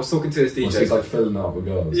then, like, I was talking to his DJ. He's, like, filling up with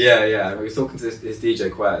girls. Yeah. We were talking to his DJ,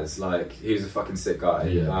 Quez. Like, he was a fucking sick guy.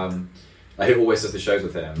 Yeah. Like, he always does the shows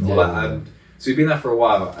with him. And so we've been there for a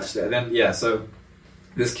while, actually. And then, so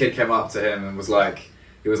this kid came up to him and was like,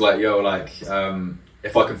 yo, like,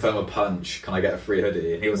 if I can film a punch, can I get a free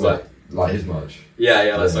hoodie? And he was like his merch.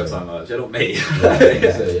 Yeah, like Slow Tie merch. Yeah, not me.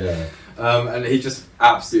 Yeah. And he just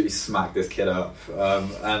absolutely smacked this kid up.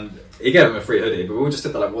 And he gave him a free hoodie, but we all just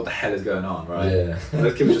stood there like, what the hell is going on, right? Yeah. And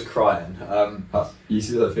the kid was just crying. You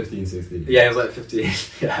see like 15, 16? Yeah, he was like 15.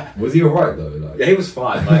 Yeah. Was he alright though? Like? Yeah, he was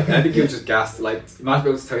fine. Like, I think he was just gassed. Like, you might be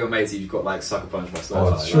able to tell your mates you've got like sucker punch by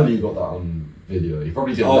slow. Oh, surely you got that on video. You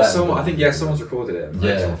probably did. Oh, someone. I think someone's recorded it.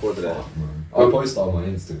 Yeah, someone recorded it. I'll post that on my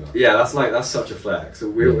Instagram. Yeah, that's such a flex. So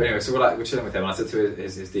we're chilling with him, and I said to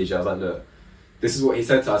his DJ, I was like, look, this is what he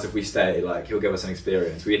said to us. If we stay, like, he'll give us an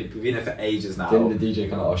experience. We've been here for ages now. Didn't the DJ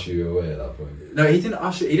kind of usher you away at that point? No, he didn't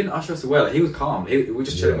usher us away. Like, he was calm. We were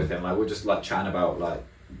just chilling with him. Like, we're just like chatting about like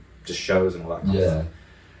just shows and all that kind of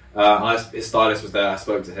stuff. His stylist was there. I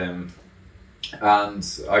spoke to him,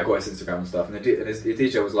 and I got his Instagram and stuff. And his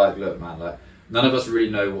DJ was like, look, man, like, none of us really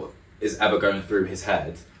know what is ever going through his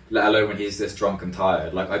head, let alone when he's this drunk and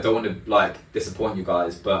tired. Like, I don't want to like disappoint you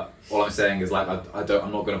guys, but all I'm saying is like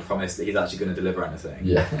I'm not going to promise that he's actually going to deliver anything.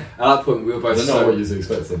 Yeah. At that point, we were both. I don't know what you was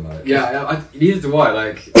expecting. Like. Yeah, neither do I.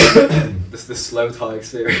 Like the slow tie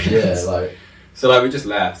experience. Yeah, like. So like we just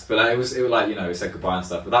left, but like, it was like, you know, we said goodbye and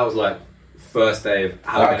stuff. But that was like first day of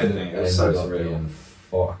having anything. It was so surreal.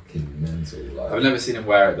 Fucking mental. Like. I've never seen him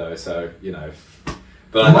wear it though, so you know.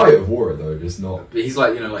 But he might have wore it though, just not. But he's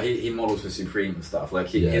like, you know, like he models for Supreme and stuff. Like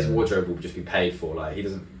his wardrobe will just be paid for. Like he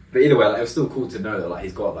doesn't. But either way, like, it was still cool to know that like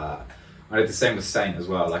he's got that. I did the same with Saint as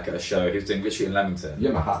well. Like at a show, he was doing literally in Leamington. You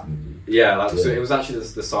have a hat, didn't you? Yeah, like so it was actually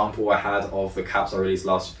the sample I had of the caps I released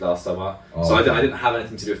last summer. Oh, so I didn't have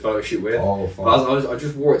anything to do a photo shoot with. Oh, fine. But I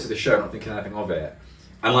just wore it to the show, not thinking anything of it.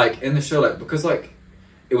 And like in the show, like because like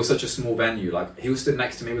it was such a small venue, like he was stood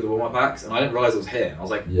next to me with the warm-up acts, and I didn't realise it was him. I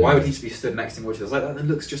was like, why would he just be stood next to me? I was like, that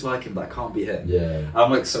looks just like him, that can't be him. Yeah. And I'm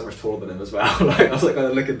like so much taller than him as well. Like I was like kind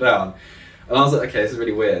of looking down, and I was like, okay, this is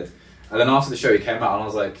really weird. And then after the show, he came out, and I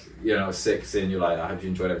was like, you know, I was sick, seeing you. Like, I hope you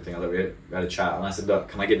enjoyed everything. I was like, we had a chat, and I said, look,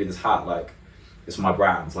 can I give you this hat? Like, it's for my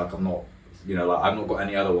brand. Like, I'm not, you know, like I've not got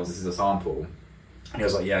any other ones. This is a sample. And he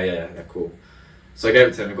was like, yeah, cool. So I gave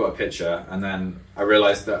it to him. We got a picture, and then I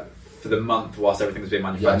realised that for the month whilst everything was being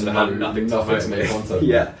manufactured, I had nothing to make content.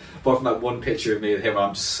 Yeah, apart from that one picture of me with him,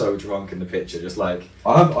 I'm just so drunk in the picture, just like.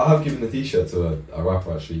 I have given the T-shirt to a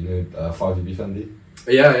rapper actually. You know, 5EB Fendi.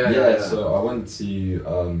 Yeah. So I went to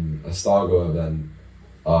a Stargo event,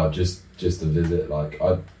 just to visit. Like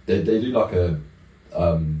they do like a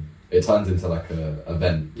it turns into like a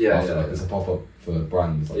event. It's a pop up for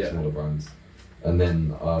brands, like smaller brands, and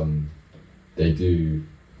then they do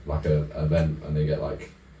like a event, and they get like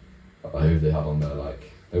who they had on there,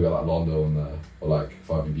 like they've got like Londo on there, or like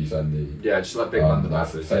 5EB Fendi. Yeah, just like big London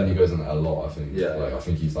rappers. Fendi goes on it a lot, I think. Yeah. Like I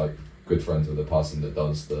think he's like good friends with the person that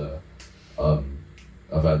does the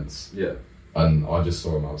events. Yeah. And I just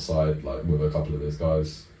saw him outside, like with a couple of his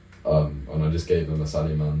guys, and I just gave them a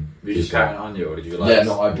Sally Man. Did you just carry it on you, or did you like? Yeah,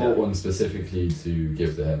 no, I bought one specifically to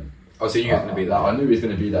give to him. Oh, so you knew he was going to be there? I knew he was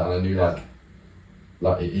going to be there, and I knew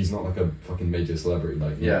like he's not like a fucking major celebrity.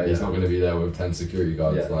 Like he's not going to be there with 10 security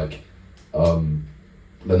guards. Yeah. Like,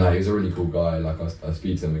 but no, he was a really cool guy. Like I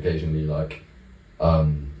speak to him occasionally. Like,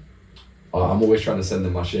 I'm always trying to send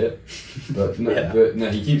him my shit, but no,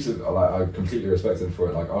 he keeps it. Like I completely respect him for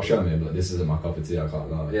it. Like I'll show him, like this isn't my cup of tea. I can't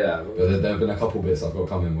lie. Yeah. But there have been a couple bits I've got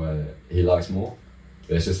coming where he likes more.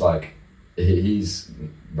 But it's just like he's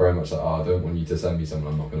very much like, I don't want you to send me something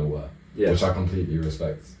I'm not going to wear. Yeah. Which I completely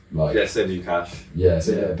respect. Like send you cash. Yeah.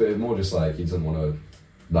 So but it's more just like he doesn't want to.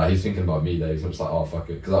 Like he's thinking about me there. He's not just like, oh fuck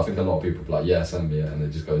it, because I think a lot of people are like, send me it, and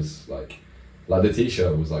it just goes like the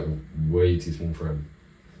T-shirt was like way too small for him.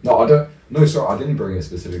 No, I don't. No, sorry, I didn't bring it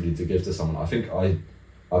specifically to give to someone. I think I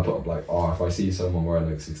put up like, if I see someone wearing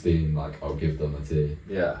OX16, like I'll give them a tee.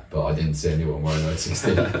 Yeah. But I didn't see anyone wearing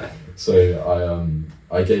OX16, so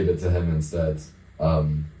I gave it to him instead.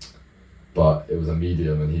 But it was a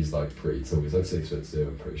medium, and he's like pretty tall. He's like 6'2".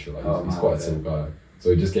 I'm pretty sure. Like he's quite a tall guy. So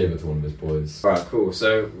he just gave it to one of his boys. Alright, cool.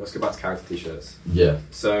 So let's go back to character T-shirts. Yeah.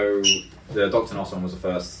 So the Dr. Nos one was the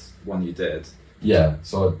first one you did. Yeah.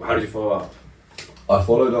 So how did you follow up? I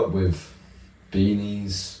followed up with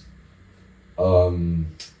beanies. No,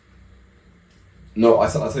 I'll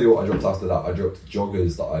tell you what I dropped after that. I dropped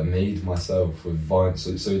joggers that I made myself with Vine.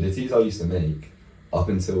 So the tees I used to make up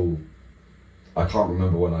until I can't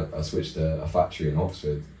remember when I switched to a factory in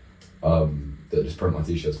Oxford that just print my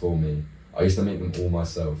T-shirts for me. I used to make them all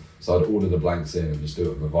myself. So I'd order the blanks in and just do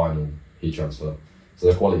it with a vinyl heat transfer. So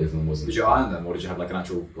the quality of them wasn't. Did you iron them, or did you have like an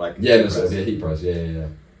actual like? Yeah, no, so it'd be a heat press. Yeah.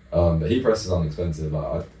 But heat presses aren't expensive.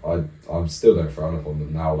 Like I still don't frown upon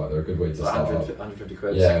them now. Like they're a good way to start. 150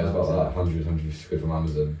 quid. Yeah, it was about like 150 quid from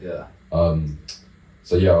Amazon. Yeah.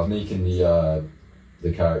 So yeah, I was making the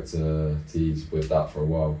character tees with that for a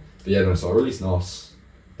while. But yeah, no. So I released Nos.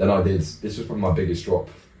 Then I did, this was probably my biggest drop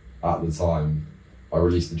at the time. I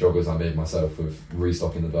released the joggers I made myself with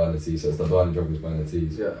restocking the burner tees, so it's the burner joggers, burner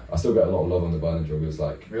tees. Yeah. I still get a lot of love on the burner joggers,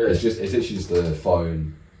 like, really? it's literally just the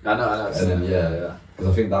phone. I know. And then, yeah.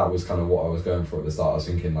 Because I think that was kind of what I was going for at the start. I was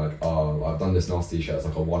thinking like, oh, I've done this nasty t-shirt, it's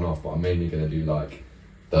like a one-off, but I'm mainly going to do like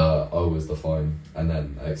the O as the phone, and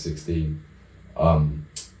then OX16. And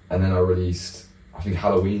then I released, I think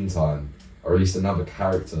Halloween time, I released another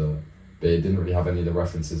character, but it didn't really have any of the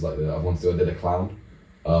references like that I wanted to. I did a clown,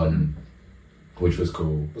 which was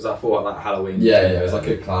cool. Was that for like Halloween? Yeah, it was like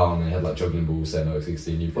a clown, and he had like juggling balls saying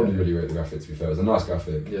OX16. You probably really rate the graphic, to be fair. It was a nice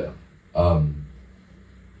graphic. Yeah.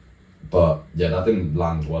 But yeah, that didn't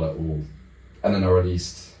land well at all. And then I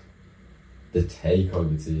released the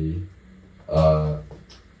Takeover tee,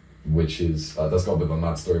 which is, that's got a bit of a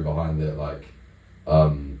mad story behind it. Like,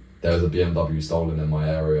 there was a BMW stolen in my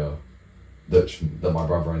area that my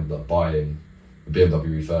brother ended up buying, a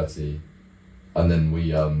BMW E30. And then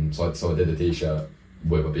we, so I did a t-shirt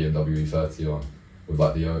with a BMW E30 on, with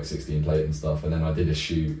like the OX16 plate and stuff. And then I did a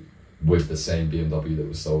shoot with the same BMW that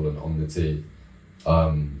was stolen on the tee.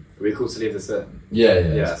 Are we cool to leave this in? Yeah,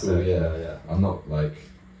 it's cool, so, yeah. I'm not like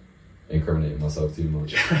incriminating myself too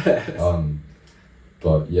much.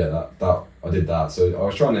 But yeah, that I did that. So I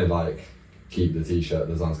was trying to like keep the t-shirt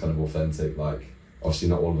designs kind of authentic. Like, obviously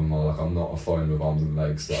not all of them are like, I'm not a phone with arms and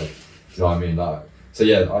legs. Like, you know what I mean? Like, so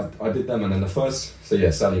yeah, I did them, and then the first, so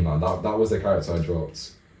yeah, Sally Man, that was the character I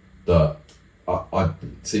dropped. That I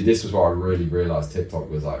see. This was where I really realized TikTok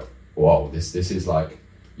was like, wow, this is like,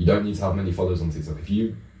 you don't need to have many followers on TikTok. If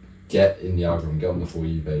you get in the algorithm, get on the For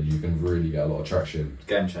You page, you can really get a lot of traction.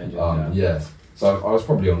 Game changer. Yeah. So I was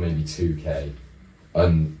probably on maybe 2K,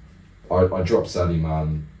 and I dropped Sally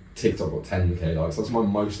Man. TikTok got 10K likes. That's my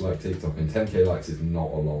most liked TikTok, and 10K likes is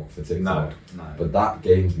not a lot for TikTok. No. But that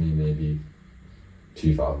gains me maybe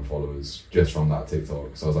 2,000 followers just from that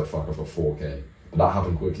TikTok. So I was like, fuck, I've got 4K. But that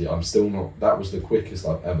happened quickly. I'm still not. That was the quickest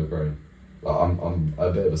I've ever grown. Like, I'm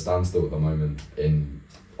a bit of a standstill at the moment, in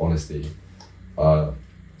honesty. But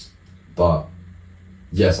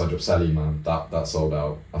yes, I dropped Sally Man. That sold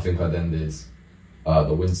out. I think I then did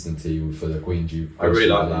the Winston tee for the Queen Duke. I really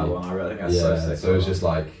like that one. I think that's so sick. So it was just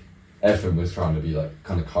like, everything was trying to be like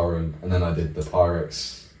kind of current. And then I did the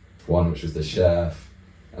Pyrex one, which was the chef.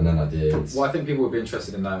 And then I did... Well, I think people would be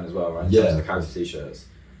interested in knowing as well, right? In Yeah. terms of the character t-shirts.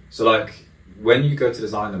 So like, when you go to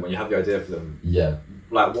design them, when you have the idea for them, Yeah.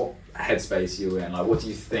 like what headspace are you in? Like, what do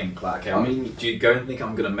you think? Like, okay, I mean, do you go and think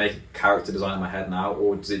I'm going to make a character design in my head now,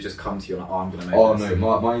 or does it just come to you like, oh, I'm going to make Oh this?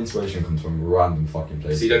 no, my inspiration comes from random fucking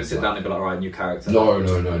places. So you don't sit down and be like, all right, new character? No.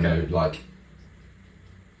 Okay. Like,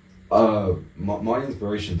 my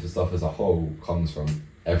inspiration for stuff as a whole comes from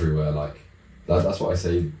everywhere. Like, that's what I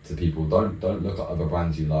say to people. Don't look at other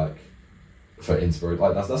brands you like for inspiration.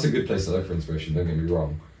 Like, that's a good place to look for inspiration. Don't get me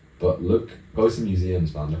wrong, but go to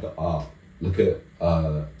museums, man. Look at art. Look at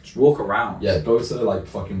just walk around. Yeah, go to like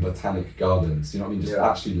fucking botanic gardens. You know what I mean? Just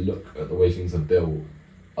actually look at the way things are built.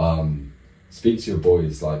 Speak to your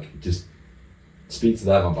boys. Like, just speak to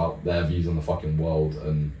them about their views on the fucking world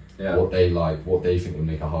and what they like, what they think would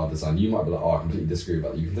make a hard design. You might be like, oh, I completely disagree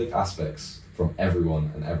about that. You can take aspects from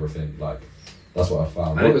everyone and everything. Like, that's what I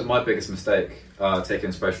found. I think it was my biggest mistake, taking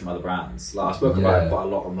inspiration from other brands. Like, I spoke about it quite a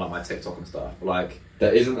lot on like my TikTok and stuff. But, like,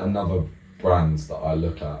 there isn't another brands that I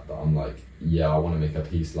look at that I'm like, yeah, I want to make a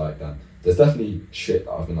piece like that. There's definitely shit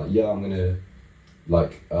that I've been like, yeah, I'm gonna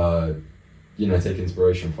like take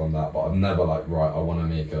inspiration from that, but I've never like, right, I want to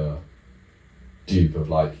make a dupe of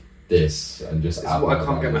like this and just add what I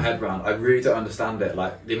can't get my head around. I really don't understand it.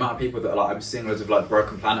 Like, the amount of people that are like, I'm seeing loads of like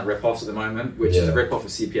Broken Planet rip-offs at the moment, which is a rip-off of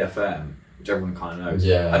CPFM, which everyone kind of knows.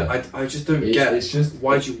 Yeah. I just don't get. It's just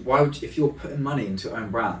why would you, if you're putting money into your own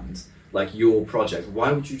brand, like your project,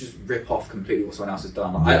 why would you just rip off completely what someone else has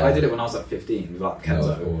done? Like, I did it when I was like 15 with like Kenzo.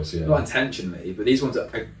 No, of course, yeah. Not intentionally, but these ones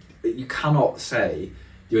you cannot say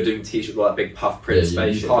you're doing t-shirts with like big puff print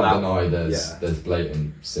spaceship. You can't deny there's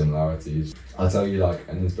blatant similarities. I'll tell you, like,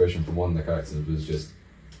 an inspiration from one of the characters was just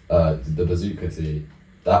the bazooka tee.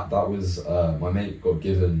 That was my mate got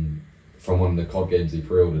given from one of the COD games he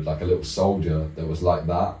pre-ordered, like a little soldier that was like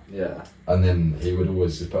that. Yeah. And then he would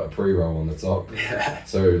always just put a pre-roll on the top. Yeah.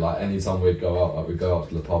 So like anytime we'd go out, like we'd go out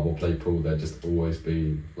to the pub or play pool, there'd just always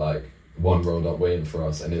be like one rolled up waiting for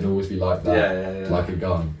us, and it'd always be like that, like a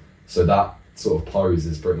gun. So that sort of pose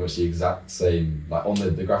is pretty much the exact same, like on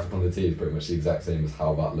the graphic on the tee is pretty much the exact same as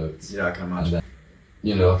how that looked. Yeah, I can imagine.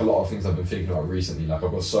 And then, like a lot of things I've been thinking about recently, like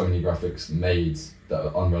I've got so many graphics made that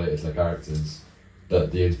are unrelated to the characters,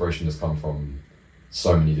 that the inspiration has come from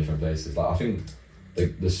so many different places. Like, I think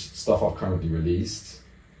the stuff I've currently released,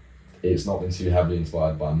 it's not been too heavily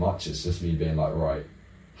inspired by much. It's just me being like, right,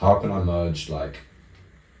 how can I merge like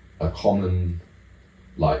a common,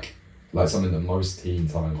 like something that most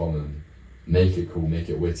teens have in common, make it cool, make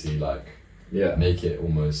it witty, like make it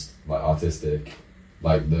almost like artistic,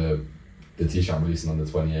 like the t-shirt I'm releasing on the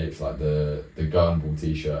 28th, like the Gurnball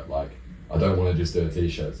t-shirt, like I don't want to just do a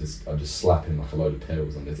t-shirt, I'm just slapping like a load of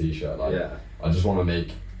pills on the t-shirt, like I just want to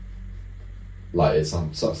make like it's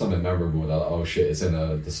something memorable that, like, oh shit, it's in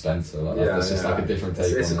a dispenser, like that's just like a different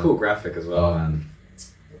take. It's a cool graphic as well, man.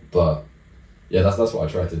 But yeah, that's what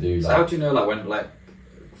I try to do. So like, how do you know, like, when, like,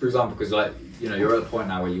 for example, because like, you know, you're at the point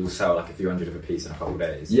now where you will sell like a few hundred of a piece in a couple of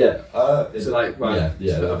days. Yeah. So like, right,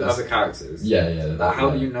 so the other characters. Yeah. How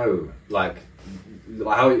do you know, like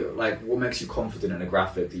how you, like, what makes you confident in a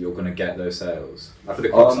graphic that you're gonna get those sales? Like for the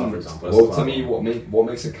Quickstar, for example. Well, to me, what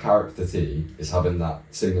makes a character tee is having that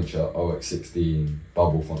signature OX16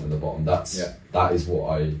 bubble font in the bottom. That is a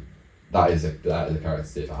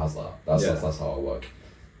character tee if it has that. That's how I work.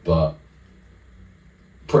 But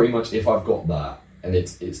pretty much if I've got that and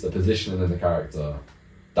it's the positioning in the character,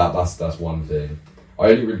 that's one thing.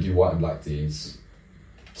 I only really do white and black tees.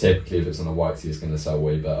 Typically, if it's on a white tee, it's going to sell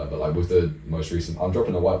way better. But like with the most recent, I'm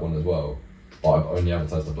dropping a white one as well, but I've only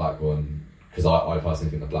advertised the black one because I personally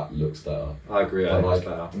think the black looks better. I agree. I think it's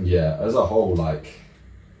better. Yeah, as a whole, like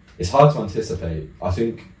it's hard to anticipate. I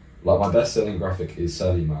think like my best selling graphic is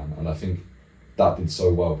Selly Man, and I think that did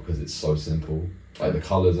so well because it's so simple. Like the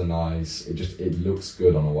colours are nice. It looks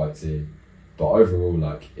good on a white tee. But overall,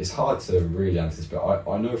 like it's hard to really anticipate.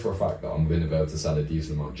 I know for a fact that I'm going to be able to sell a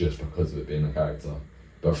decent amount just because of it being a character.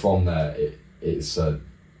 But from there, it's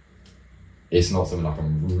not something I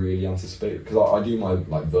can really anticipate because I do my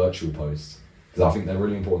like virtual posts because I think they're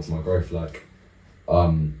really important to my growth. Like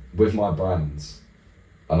with my brands,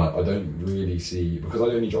 and I don't really see, because I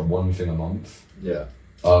only drop one thing a month. Yeah.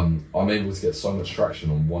 I'm able to get so much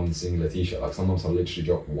traction on one singular t-shirt. Like some months I'll literally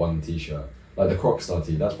drop one t-shirt. Like the Crocstar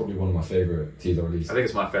tee, that's probably one of my favourite tees I released. I think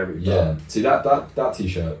it's my favourite. Yeah. See that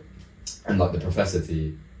t-shirt and like the Professor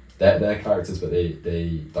tee. They're characters, but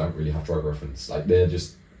they don't really have drug reference. Like they're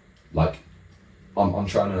just like I'm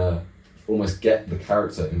trying to almost get the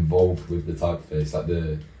character involved with the typeface.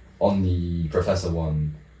 Like on the Professor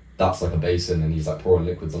one, that's like a basin and he's like pouring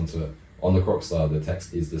liquids onto it. On the Crocstar, the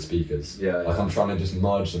text is the speakers. Yeah. Like I'm trying to just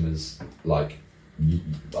merge them as like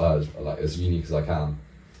as unique as I can.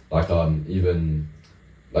 Like even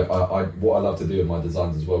like I what I love to do with my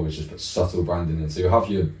designs as well is just put subtle branding in. So you have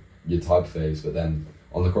your typeface, but then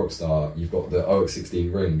on the Crocstar, you've got the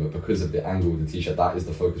OX16 ring, but because of the angle of the t-shirt, that is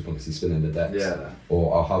the focus point because he's spinning the decks. Yeah.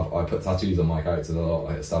 Or I put tattoos on my characters a lot,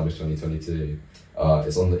 like Established 2022.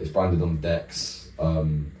 It's branded on the decks.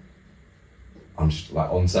 I'm just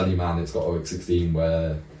like on Selly Man, it's got OX16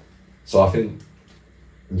 where. So I think,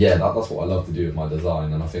 yeah, that's what I love to do with my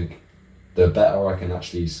design, and I think the better I can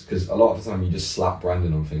actually, because a lot of the time you just slap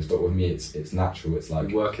branding on things, but with me it's natural. It's like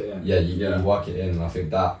you work it in. Yeah, you work it in, and I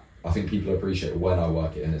think people appreciate when I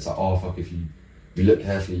work it in. It's like, oh fuck, if you look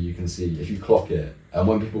carefully, you can see if you clock it. And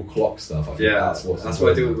when people clock stuff, I think that's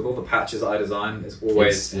what I do with all the patches that I design. It's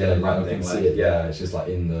always branding. It's just like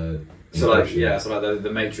in the. So like the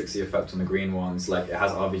matrixy effect on the green ones, like it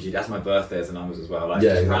has RBG. That's my birthday as the numbers as well. Like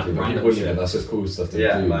exactly. Random shit. That's just cool stuff to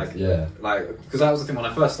include. Like because that was the thing when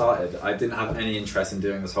I first started. I didn't have any interest in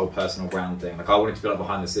doing this whole personal brand thing. Like I wanted to be like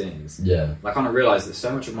behind the scenes. Yeah. I kind of realized that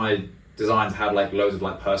so much of my designs had like loads of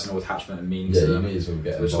like personal attachment and meaning to them. You may as well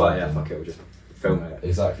get so it's like fuck it, we'll just film it.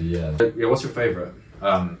 Exactly. Yeah. What's your favourite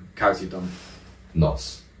character you've done?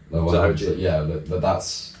 Knots. But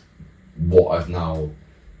that's what I've now.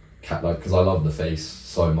 Like, because I love the face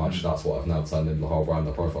so much, that's what I've now turned into the whole brand.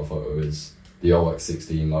 The profile photo is the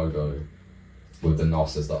OX16 logo with the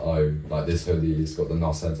NOS as the O. Like this hoodie, it's got the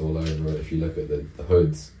NOS heads all over it. If you look at the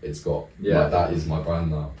hood, it's got like, that is my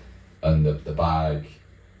brand now. And the bag,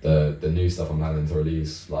 the new stuff I'm planning to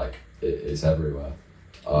release, like it's everywhere.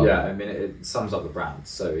 I mean it sums up the brand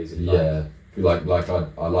so easily. Yeah, like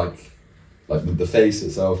I like the face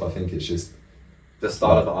itself. I think it's just. The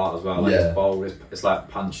style of the art as well, like it's bold, it's like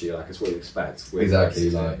punchy, like it's what you expect.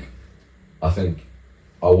 Exactly, like I think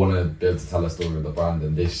I want to be able to tell a story of the brand,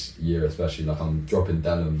 and this year especially, like I'm dropping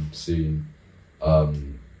denim soon.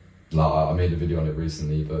 Like I made a video on it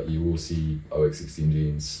recently, but you will see OX16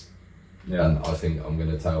 jeans, and I think I'm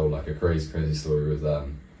gonna tell like a crazy story with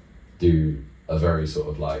them. Do a very sort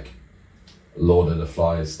of like Lord of the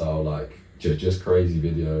Flies style, like just crazy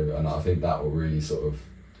video, and I think that will really sort of.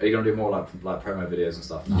 Are you gonna do more like promo videos and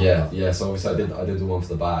stuff now? Yeah. So obviously I did the one for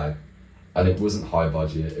the bag, and it wasn't high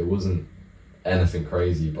budget. It wasn't anything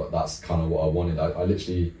crazy, but that's kind of what I wanted. I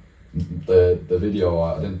literally the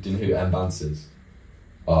video, do you know who M Bance is?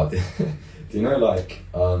 Do you know like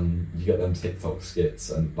you get them TikTok skits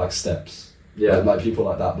and like steps? Yeah, like people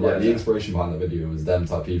like that. But like the inspiration behind the video was them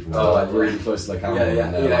type people, like really close to the camera,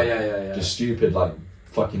 and they're just stupid, like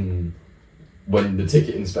fucking when the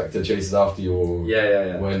ticket inspector chases after you, or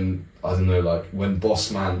when I don't know, like when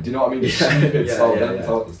Boss Man. Do you know what I mean? Stupid style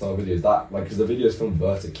videos. That like because the video's filmed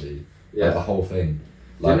vertically, like the whole thing.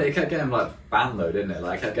 Like, it kept getting like banned though, didn't it?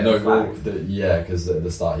 Like it kept getting flagged. Because at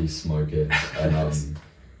the start he's smoking, and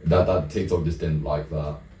that TikTok just didn't like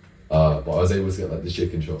that. But I was able to get like the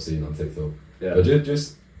chicken shop scene on TikTok. Yeah.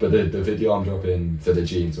 But the video I'm dropping for the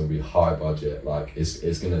jeans will be high budget. Like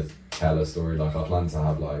it's gonna tell a story. Like I plan to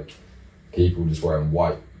have like people just wearing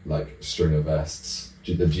white like stringer vests,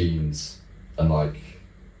 the jeans, and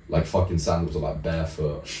like fucking sandals or like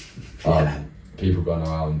barefoot. People going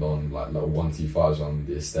around on like little 125s on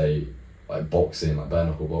the estate, like boxing, like bare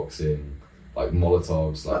knuckle boxing, like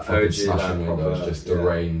Molotovs, like fucking smashing windows, just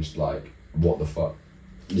deranged. Like what the fuck.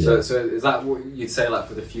 Yeah. So is that what you'd say like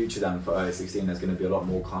for the future then for OX16? There's going to be a lot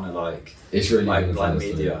more kind of like it's really like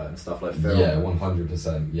media and stuff like film. Yeah,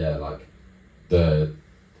 100%. Yeah, like the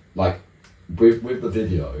with the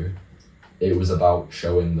video, it was about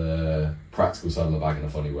showing the practical side of the bag in a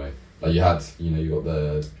funny way. Like you got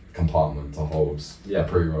the compartment to hold a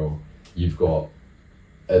pre-roll. You've got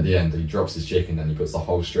at the end he drops his chicken and he puts the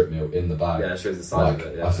whole strip meal in the bag. Yeah, it shows the size of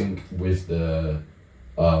it. Yeah. I think with the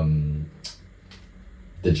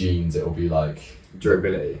jeans it'll be like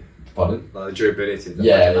durability. Pardon? Like the durability.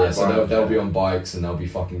 So they'll be on bikes and they'll be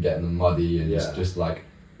fucking getting them muddy and just like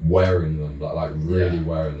wearing them, like really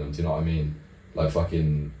wearing them. Do you know what I mean? Like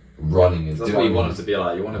fucking running and. That's what you want it to be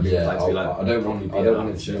like. You want it to be like to be like. I don't want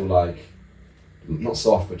it to feel like not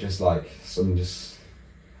soft, but just like some just.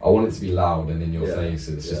 I want it to be loud and in your face.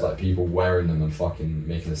 It's just like people wearing them and fucking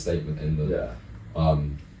making a statement in them. Yeah.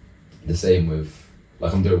 The same with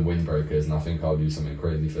like I'm doing windbreakers and I think I'll do something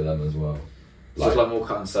crazy for them as well. So it's like more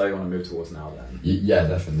cut and sew you want to move towards now then? Yeah,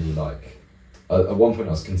 definitely. Like at one point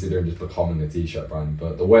I was considering just becoming a t-shirt brand,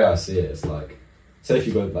 but the way I see it is like, say if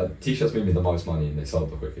you go like t-shirts make me the most money and they sell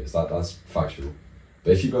the quickest. That's factual.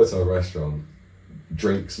 But if you go to a restaurant,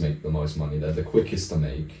 drinks make the most money. They're the quickest to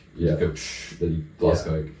make. You go the glass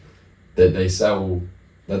Coke. They sell.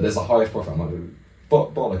 There's the highest profit. Like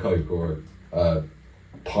bottle of Coke or a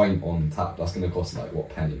pint on tap. That's going to cost like what,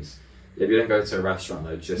 pennies. Yeah, if you don't go to a restaurant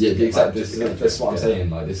though, just exactly. That's what I'm saying.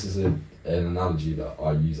 Like this is an analogy that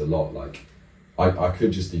I use a lot. Like I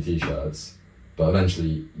could just do t-shirts, but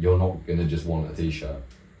eventually you're not going to just want a t-shirt.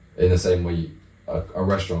 In the same way, a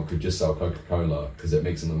restaurant could just sell Coca-Cola because it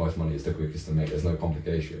makes them the most money. It's the quickest to make. There's no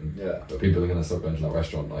complication. Yeah. But people are going to start going to that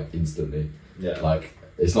restaurant like instantly. Yeah. Like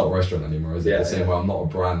it's not a restaurant anymore, is it? The same way I'm not a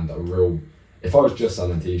brand, a real. If I was just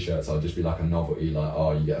selling t-shirts, I'd just be like a novelty. Like,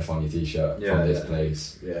 oh, you get a funny t-shirt from this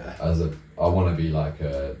place. Yeah. I want to be like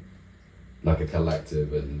a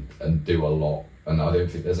collective and do a lot. And I don't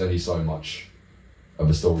think there's only so much of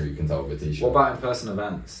a story you can tell with a t-shirt. What about in-person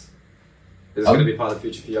events? Is it going to be part of the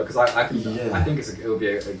future for you? Because I think it'll be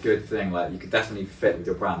a good thing. Like you could definitely fit with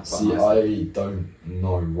your brand. See, I don't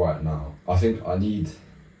know right now. I think I need,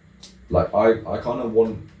 like, I kind of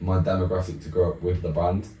want my demographic to grow up with the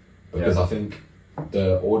brand because I think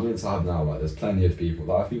the audience I have now, like, there's plenty of people.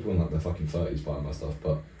 Like, I have people in like their fucking 30s buying my stuff,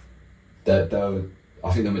 but they're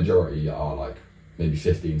I think the majority are like maybe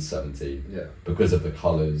 15, 17. Yeah. Because of the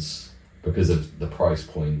colours, because of the price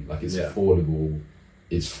point. Like it's affordable.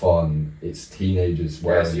 It's fun. It's teenagers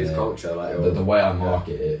wearing it's youth culture. Like the way I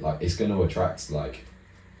market it, like it's going to attract like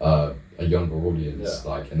a younger audience,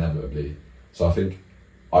 like inevitably. So I think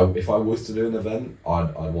if I was to do an event,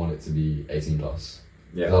 I'd want it to be 18 plus.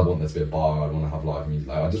 Yeah. Because I want there to be a bar. I want to have live music.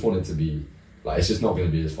 Like I just want it to be like it's just not going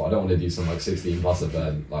to be as fun. I don't want to do some like 16 plus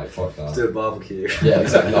event. Like fuck that. Do a barbecue. Yeah,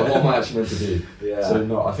 exactly. Like what am I actually meant to do? Yeah. So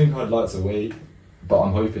no, I think I'd like to wait, but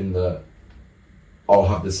I'm hoping that I'll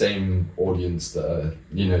have the same audience that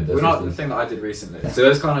the thing that I did recently. So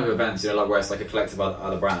those kind of events, like where it's like a collective of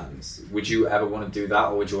other brands. Would you ever want to do that,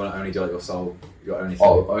 or would you want to only do it your only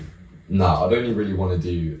thing? Nah, I'd only really want to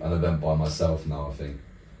do an event by myself now. I think,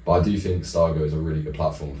 but I do think Stargo is a really good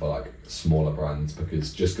platform for like smaller brands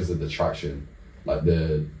because of the traction, like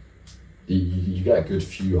you get a good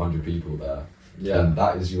few hundred people there. Yeah. And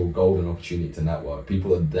that is your golden opportunity to network.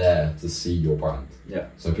 People are there to see your brand. Yeah.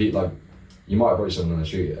 So people like. You might approach someone on the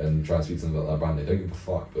street and try and speak to them about that brand. They don't give a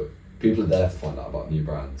fuck, but people are there to find out about new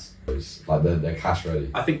brands. It's like they're cash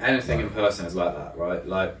ready. I think anything in person is like that, right?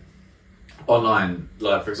 Like online,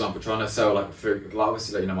 like for example, trying to sell like food. Like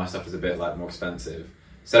obviously, like, my stuff is a bit like more expensive.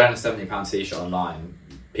 Selling a £70 t-shirt online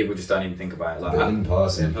people just don't even think about it. Like but in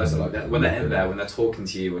person, when they're in there, when they're talking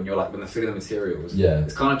to you, when you're like, when they're filling the materials, yeah,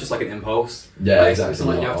 it's kind of just like an impulse. Yeah, like, exactly. It's not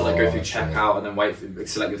like you have to like go through checkout and then wait for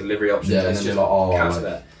select your delivery option. Yeah, it's and just then you're like, cash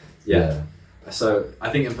there. Yeah. So I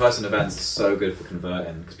think in-person events are so good for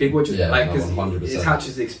converting because people are just because it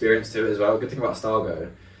attaches the experience to it as well. A good thing about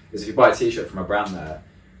Stargo is if you buy a t-shirt from a brand there,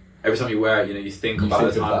 every time you wear it, you know, you think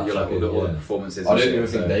about the time that you're like all the performances. I don't even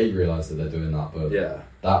think they realise that they're doing that, but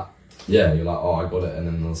you're like, oh, I got it, and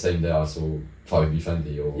then on the same day I saw 5B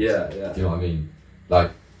Fendi or do you know what I mean?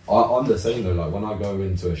 Like I'm the same though. Like when I go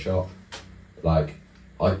into a shop, like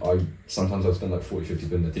I sometimes I'll spend like 40-50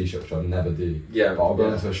 quid in a t-shirt, which I never do. Yeah. But I'll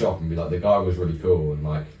go into a shop and be like, the guy was really cool, and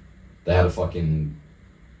like they had a fucking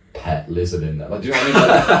pet lizard in there. Like, do you know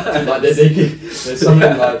what I mean? Like there's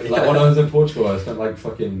something like when I was in Portugal, I spent like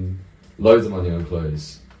fucking loads of money on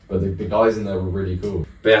clothes, but the guys in there were really cool.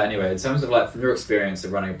 But yeah, anyway, in terms of like from your experience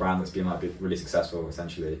of running a brand that's been like really successful,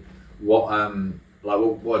 essentially, what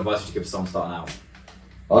advice would you give someone starting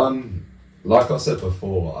out? Like I said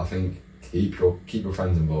before, I think keep your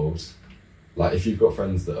friends involved. Like if you've got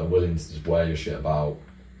friends that are willing to just wear your shit about,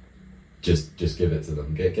 just give it to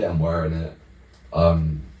them. Get them wearing it.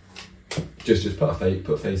 Just put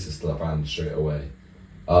faces to that brand straight away.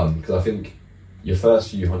 Because I think your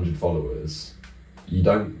first few hundred followers, you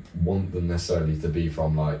don't want them necessarily to be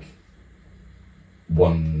from like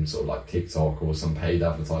one sort of like TikTok or some paid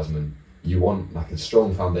advertisement. You want like a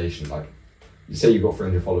strong foundation. Like you say you've got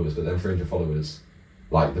 300 followers, but then 300 followers,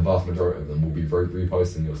 like the vast majority of them will be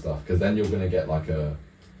reposting your stuff, because then you're going to get like a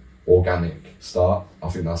organic start. I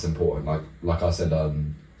think that's important. Like I said, I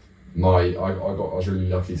was really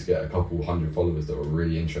lucky to get a couple hundred followers that were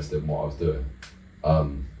really interested in what I was doing.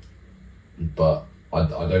 But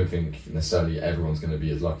I don't think necessarily everyone's going to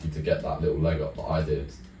be as lucky to get that little leg up that I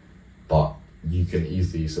did. But you can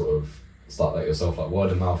easily sort of start that yourself. Like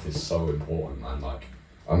word of mouth is so important, man. Like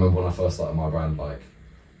I remember when I first started my brand, like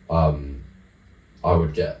I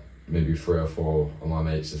would get maybe 3 or 4 of my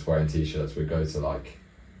mates just wearing t-shirts. We'd go to like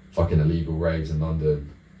fucking illegal raves in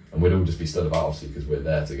London, and we'd all just be stood about, obviously, because we're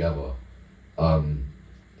there together. And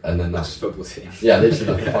then that's just football team. Yeah,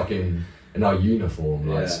 literally like a fucking in our uniform,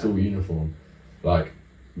 like school uniform, like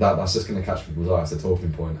that's just gonna catch people's eye. It's a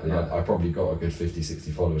talking point, and I probably got a good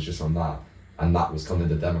 50-60 followers just from that, and that was kind of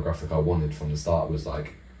the demographic I wanted from the start. Was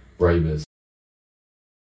like ravers.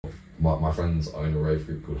 My friends own a rave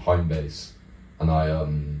group called Homebase, and I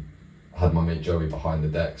had my mate Joey behind the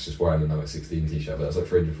decks just wearing an OX16 t-shirt, but there's like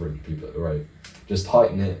 300 people at the rave. Just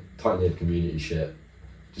tight knit community shit.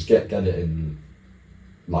 Just get it in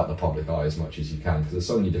like the public eye as much as you can, because there's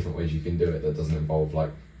so many different ways you can do it that doesn't involve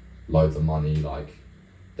like loads of money. Like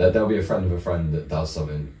there'll be a friend of a friend that does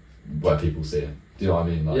something where people see it. Do you know what I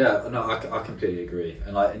mean? Like, yeah, no, I completely agree.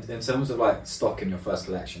 And like in terms of like stock in your first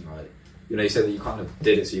collection, right? You know, you said that you kind of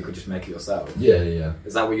did it so you could just make it yourself. Yeah.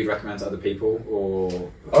 Is that what you'd recommend to other people, or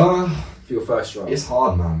for your first drop? It's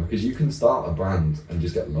hard, man, because you can start a brand and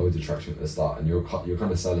just get loads of traction at the start, and you're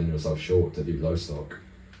kind of selling yourself short to do low stock.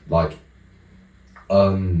 Like,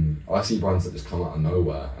 I see brands that just come out of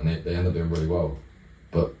nowhere and they end up doing really well,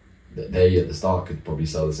 but they at the start could probably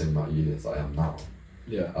sell the same amount of units that I am now.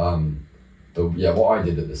 Yeah. But yeah, what I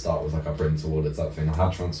did at the start was like I bring to orders that thing. I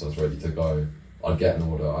had transfers ready to go. I'd get an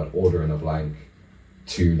order, I'd order in a blank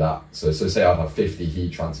to that. So say I'd have 50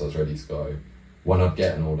 heat transfers ready to go. When I'd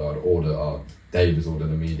get an order, I'd order, Dave has ordered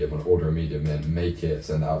a medium, I'd order a medium, then make it,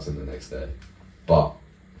 send it out to them the next day. But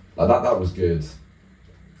like that was good.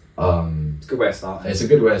 It's a good way of starting. It's a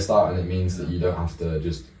good way of starting. It means that you don't have to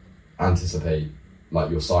just anticipate like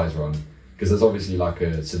your size run, because there's obviously like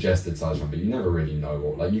a suggested size run, but you never really know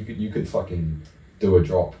what. Like you could fucking do a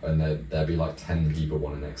drop and there'd be like 10 people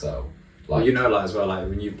want an XL. Like, well, you know, like as well, like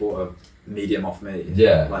when you bought a medium off me,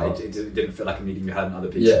 like it didn't feel like a medium you had in other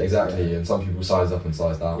pieces. Yeah, exactly. And some people size up and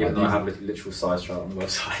size down. Even like though I have a literal size chart on the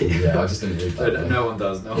website. Yeah, I just didn't read that. No one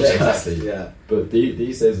does. No one does. Exactly. Yeah. But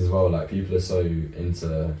these days as well, like people are so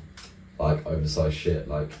into like oversized shit.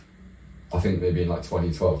 Like I think maybe in like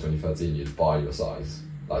 2012, 2013, you'd buy your size.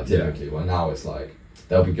 Like typically, where now it's like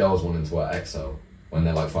there'll be girls wanting to wear XL when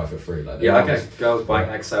they're like 5'3". Like I get girls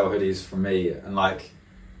buying XL hoodies from me, and like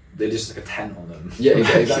they're just like a tent on them. Yeah,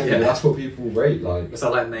 exactly. That's what people rate. Like it's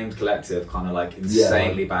like Named Collective, kind of like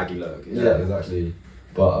insanely baggy look. Yeah, exactly.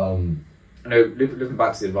 But I know, looking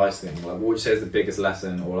back to the advice thing, like what would you say is the biggest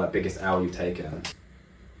lesson or like biggest L you've taken?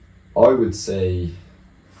 I would say,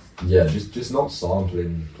 just not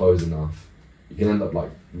sampling close enough. You can end up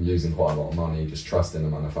like losing quite a lot of money just trusting a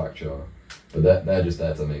manufacturer, but they're just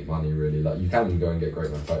there to make money, really. Like you can go and get great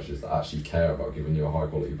manufacturers that actually care about giving you a high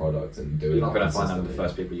quality product and doing. You're not going to find them the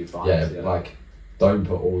first people you find. Yeah, like don't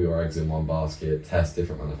put all your eggs in one basket, test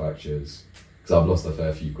different manufacturers, because I've lost a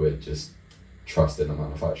fair few quid just trusting a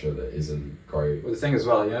manufacturer that isn't great. Well, the thing as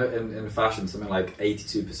well, you know, in fashion, something like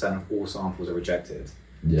 82% of all samples are rejected.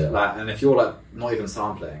 Yeah. Like, and if you're like not even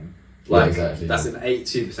sampling, like exactly, that's an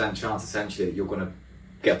 82% chance essentially that you're gonna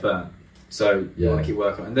get burnt. So you want to keep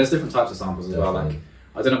working on it. And there's different types of samples as well. Like,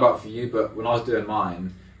 I don't know about for you, but when I was doing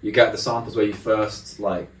mine, you get the samples where you first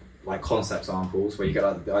like concept samples, where you get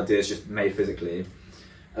like the ideas just made physically,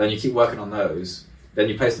 and then you keep working on those. Then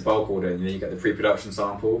you place the bulk order, and then you get the pre-production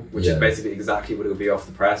sample, which is basically exactly what it will be off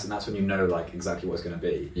the press, and that's when you know like exactly what it's going to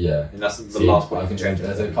be. Yeah, and that's the last point. I think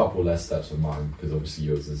there's a couple less steps with mine, because obviously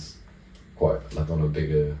yours is quite like on a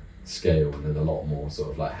bigger scale, and there's a lot more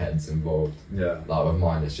sort of like heads involved. Yeah, like with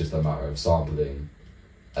mine, it's just a matter of sampling,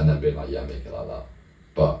 and then being like, yeah, make it like that.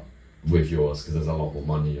 But with yours, because there's a lot more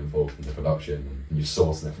money involved in the production, and you're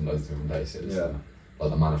sourcing it from loads of different places. Yeah,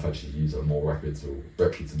 like the manufacturers you use are more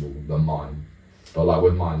reputable than mine. But like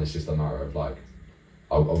with mine, it's just a matter of like,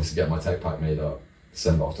 I'll obviously get my tech pack made up,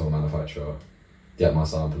 send it off to a manufacturer, get my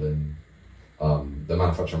sampling. The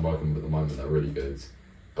manufacturer I'm working with at the moment, they're really good,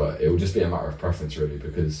 but it will just be a matter of preference really,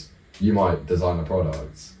 because you might design a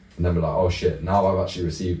product and then be like, oh shit, now I've actually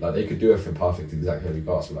received, like they could do everything perfect exactly how you've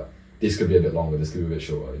asked, but like this could be a bit longer, this could be a bit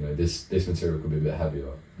shorter, you know, this material could be a bit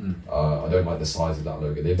heavier. I don't like the size of that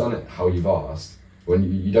logo. They've done it how you've asked,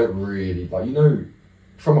 when you don't really, like, you know,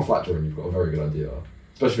 from a flat drawing, you've got a very good idea,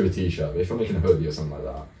 especially with a t-shirt. But if you're making a hoodie or something like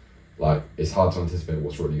that, like it's hard to anticipate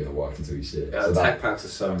what's really going to work until you see it. Yeah, so tech packs are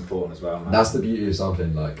so important as well, man. That's the beauty of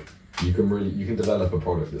sampling. Like you can develop a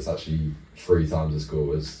product that's actually 3 times as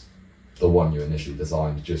cool as the one you initially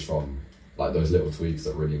designed, just from like those little tweaks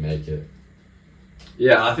that really make it.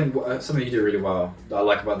 Yeah, I think something you do really well that I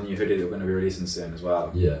like about the new hoodie that we're going to be releasing soon as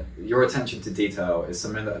well. Yeah. Your attention to detail is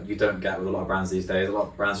something that you don't get with a lot of brands these days. A lot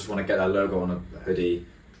of brands just want to get their logo on a hoodie,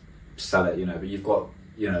 sell it, you know, but you've got,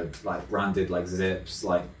 you know, like branded like zips,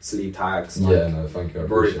 like sleeve tags, like thank you.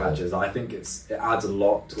 embroidery patches. I think it adds a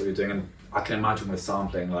lot to what you're doing, and I can imagine with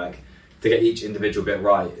sampling, like to get each individual bit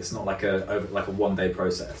right, it's not like a 1-day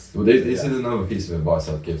process. Well, this is another piece of advice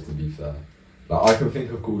I'd give, to be fair. Like I can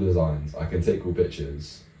think of cool designs, I can take cool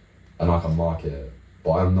pictures, and I can market it,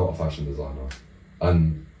 but I'm not a fashion designer.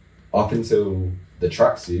 And up until the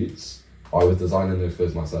tracksuits, I was designing those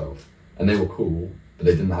clothes myself, and they were cool, but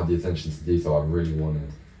they didn't have the attention to detail I really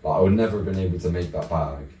wanted. Like I would never have been able to make that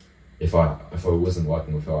bag if I wasn't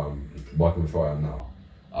working with who I am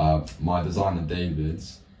now. My designer David,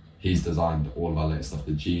 he's designed all of our latest stuff,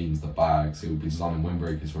 the jeans, the bags. He'll be designing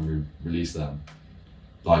windbreakers when we release them.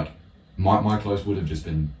 Like my clothes would have just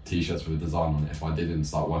been t-shirts with a design on it if I didn't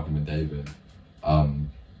start working with David.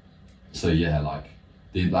 So yeah, like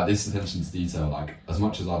this attention to detail, like as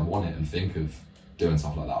much as I'd want it and think of doing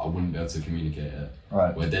stuff like that, I wouldn't be able to communicate it.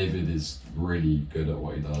 Right. Where David is really good at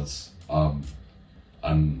what he does.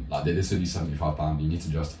 And like this hoodie's £75, you need to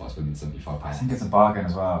justify spending £75. I think it's a bargain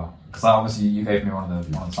as well, because obviously you gave me one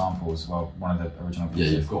of the samples, well, one of the original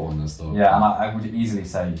pieces. Yeah, you've got one that's still. Yeah, and I would easily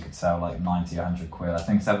say you could sell like 90, 100 quid. I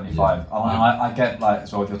think 75. Yeah. I get like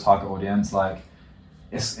as well with your target audience, like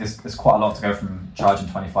it's quite a lot to go from charging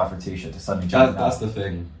 25 for a t-shirt to suddenly jumping That's the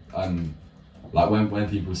thing, and like when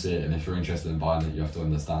people see it, and if you're interested in buying it, you have to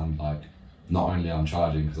understand like not only I'm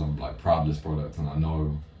charging because I'm like proud of this product, and I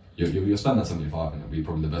know. You'll spend that 75 and it'll be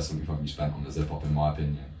probably the best 75 you spent on the zip up in my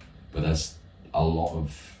opinion, but there's a lot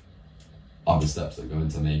of other steps that go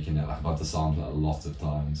into making it. Like I've had to sample it a lot of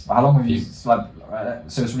times. How long have you so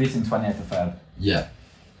it's released in 28th of Feb? Yeah.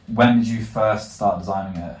 When did you first start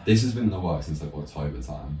designing it? This has been in the work since like October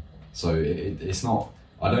time, so it's not,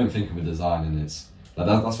 I don't think of a design, and it's like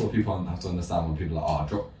that's what people have to understand when people are like,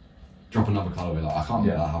 drop another colourway, like I can't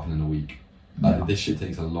make that happen in a week. Like, this shit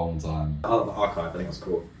takes a long time. I love the archive, I think that's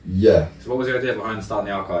cool. Yeah. So what was your idea behind starting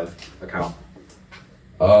the archive account?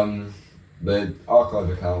 The archive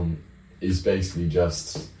account is basically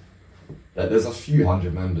just, there's a few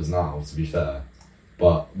hundred members now, to be fair,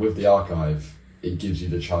 but with the archive, it gives you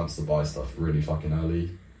the chance to buy stuff really fucking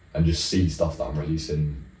early and just see stuff that I'm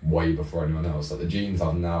releasing way before anyone else. Like the jeans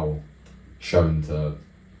I've now shown to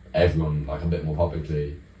everyone like a bit more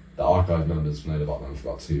publicly. The archive members known about them for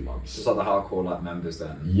about 2 months. Just like the hardcore like members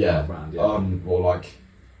then? Yeah. Brand, yeah. Well, like,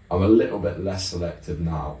 I'm a little bit less selective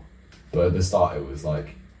now, but at the start it was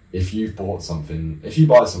like, if you buy something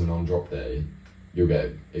on drop day, you'll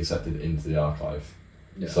get accepted into the archive.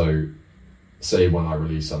 Yeah. So, say when I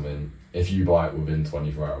release something, if you buy it within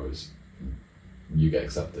 24 hours, you get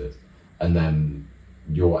accepted. And then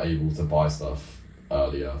you're able to buy stuff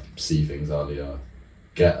earlier, see things earlier,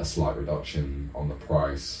 get a slight reduction on the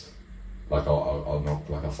price. like I'll knock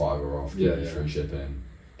like a $5 off, Yeah, give you free shipping.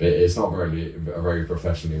 But it's not a very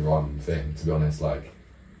professionally run thing, to be honest. Like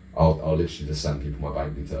I'll literally just send people my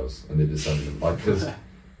bank details and they just send them, like, because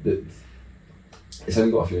it's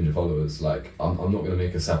only got a few hundred followers. Like I'm not going to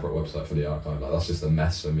make a separate website for the archive. Like that's just a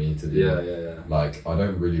mess for me to do. Yeah. Like I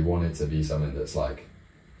don't really want it to be something that's like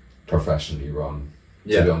professionally run.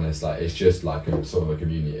 To be honest, like it's just like a sort of a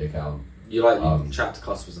community account. You like you chat to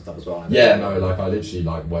customers and stuff as well. Yeah, no, like I literally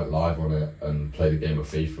like went live on it and played a game of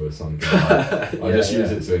FIFA or something. Like, I just use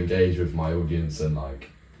it to engage with my audience, and like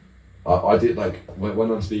I did, like when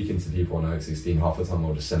I'm speaking to people on OX16, half the time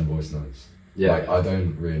I'll just send voice notes. Yeah, like I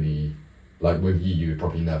don't really, like with you would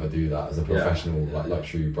probably never do that as a professional like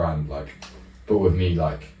luxury brand. Like, but with me,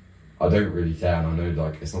 like I don't really care, and I know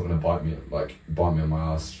like it's not gonna bite me on my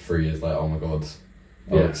ass 3 years later. Oh my god.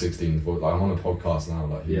 Like 16, like I'm on a podcast now,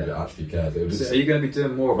 like who actually cares? So are you going to be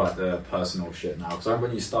doing more of like the personal shit now? Because I remember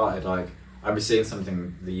when you started, like I'd be seeing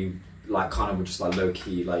something that you like kind of were just like low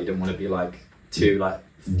key, like you didn't want to be like too like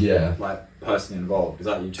like personally involved. Is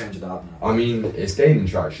that you changing that up now? I mean, it's gaining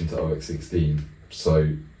traction to OX16, so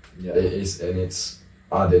it's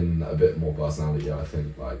adding a bit more personality. I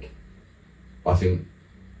think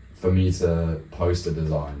for me to post a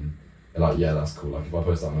design, like that's cool. Like if I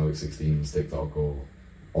post that on OX16's TikTok or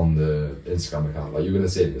on the Instagram account, like you're gonna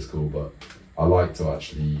see it as cool, but I like to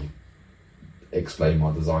actually explain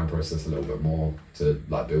my design process a little bit more to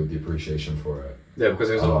like build the appreciation for it. Yeah, because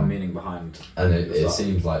there's a lot of meaning behind. And it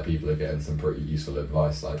seems like people are getting some pretty useful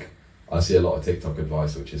advice. Like I see a lot of TikTok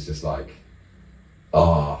advice which is just like,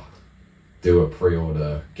 do a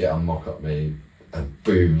pre-order, get a mock-up made, and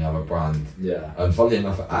boom, you have a brand. Yeah. And funnily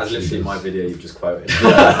enough, that's literally my video you've just quoted.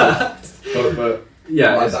 but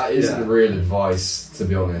that isn't real advice, to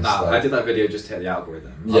be honest. Nah, like, I did that video just to hit the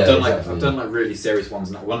algorithm. I've done like really serious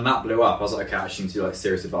ones. When that blew up, I was like, okay, I actually need to do like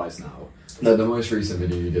serious advice now. No, the most recent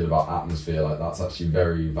video you did about atmosphere, like that's actually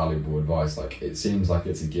very valuable advice. Like it seems like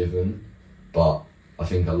it's a given, but I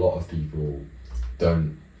think a lot of people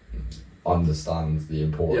don't understand the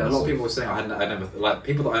importance. Yeah, a lot of people were saying I never like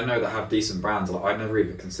people that I know that have decent brands. Like I never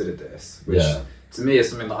even considered this, which to me is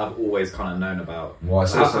something that I've always kind of known about. Well,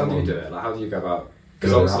 how do you do it? Like how do you go about?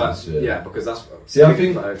 Because obviously, because that's. See, I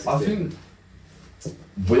think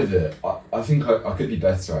with it, I think I could be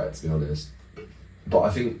better at it, to be honest. But I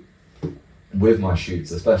think with my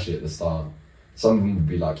shoots, especially at the start, some of them would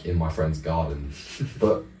be like in my friend's garden,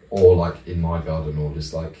 or like in my garden, or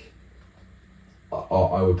just like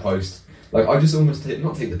I would post. Like I just almost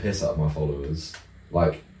not take the piss out of my followers,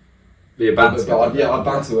 like. Be a banter. I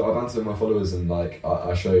banter with my followers, and like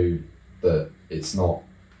I show that it's not.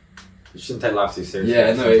 You shouldn't take life too seriously.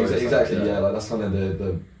 Yeah, no, exactly. Yeah, like that's kind of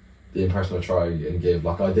the impression I try and give.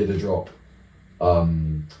 Like I did a drop,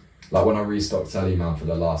 like when I restocked Sallyman for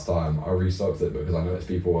the last time, I restocked it because I noticed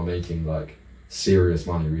people were making like serious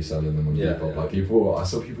money reselling them on Depop. Like I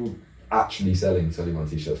saw people actually selling Sallyman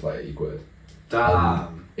t-shirts for 80 quid.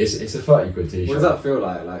 Damn. It's a 30 quid t-shirt. What does that feel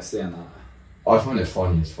like seeing that? I find it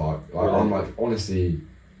funny as fuck. Like, really? I'm like, honestly,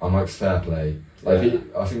 I'm like fair play. Like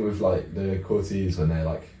I think with like the Cortez when they're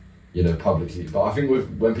like, you know, publicly, but I think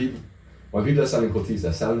when people are selling Cortez,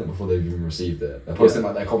 they're selling it before they've even received it. They're posting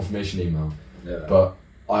like their confirmation email. Yeah. But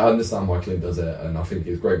I understand why Clint does it, and I think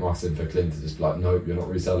it's great marketing for Clint to just be like, nope, you're not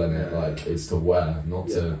reselling it. Like it's to wear, not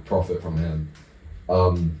to profit from him.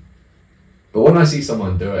 But when I see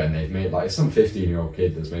someone do it and they've made like some 15-year-old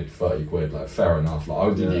kid that's made 30 quid, like fair enough. Like I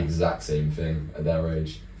would do the exact same thing at their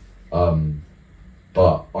age.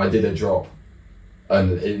 But I did a drop,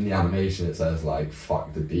 and in the animation it says like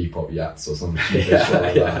 "fuck the Depop yats" or some stupid shit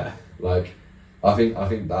like that. Like I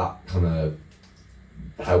think that kind of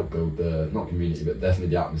helped build the not community, but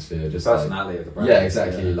definitely the atmosphere. Just personality of the brand. Yeah,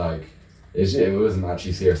 exactly. Like it wasn't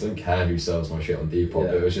actually serious. I don't care who sells my shit on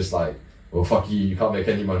Depop. It was just like, well, fuck you. You can't make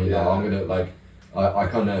any money now. I'm gonna like. I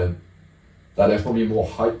kind of that there's probably more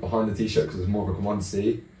hype behind the t-shirt because it's more of a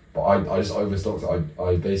commodity. But I just overstocked it.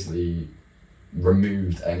 I basically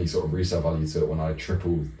removed any sort of resale value to it when I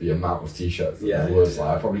tripled the amount of t-shirts that there was.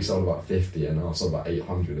 Like I probably sold about 50 and I sold about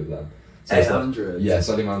 800 of them. So 800? Like, yeah,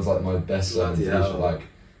 Sallyman's like my best selling t-shirt. Like,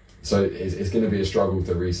 so it's going to be a struggle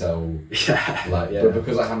to resell. But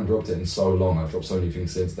because I haven't dropped it in so long, I've dropped so many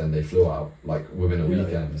things since then, they flew out like within a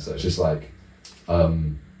weekend. So it's just like...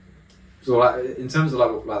 So like in terms of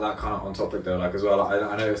like that kind of on topic though, like as well, like,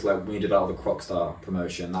 I know it's like when you did all the Crocstar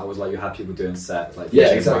promotion, that was like you had people doing sets, like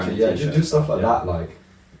exactly, just stuff like that, like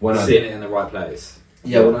when seeing it in the right place.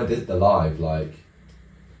 When I did the live, like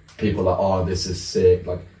people were like, oh, this is sick.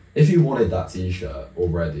 Like if you wanted that t-shirt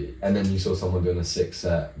already, and then you saw someone doing a sick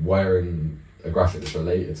set wearing a graphic that's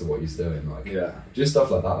related to what he's doing. Like, Yeah. just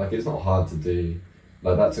stuff like that. Like, it's not hard to do.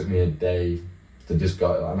 Like, that took me a day to just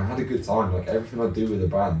go, and I had a good time. Like, everything I do with the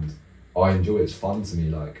brand, I enjoy. It's fun to me.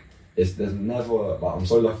 Like, there's never, like, I'm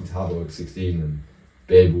so lucky to have OX16 and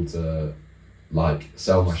be able to, like,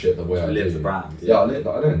 sell my shit the way I do. Live the brand. Yeah, I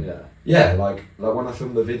don't. Yeah. Yeah, like when I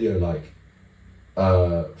filmed the video, like,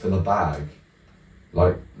 for the bag,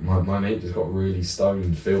 like, my mate just got really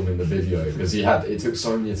stoned filming the video because it took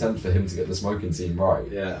so many attempts for him to get the smoking scene right.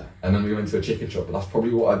 Yeah. And then we went to a chicken shop, but that's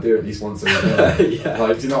probably what I do at least once a week. Yeah.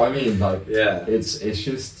 Like, do you know what I mean? Like, Yeah. it's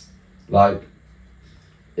just, like,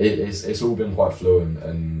 it's all been quite fluent,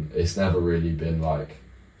 and it's never really been like,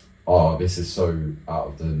 oh, this is so out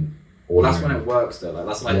of the ordinary. That's when it works though. Like,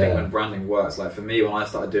 that's when I think when branding works. Like, for me, when I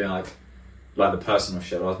started doing like the personal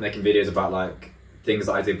shit, I was making videos about like things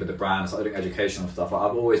that I did with the brand, started doing educational stuff. Like,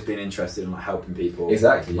 I've always been interested in like helping people,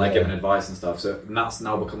 exactly, like giving advice and stuff. So that's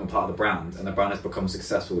now become a part of the brand, and the brand has become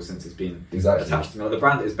successul since it's been attached to me. Like, the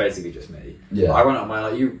brand is basically just me. Yeah, but I run it on my,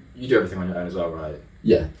 like, you do everything on your own as well, right?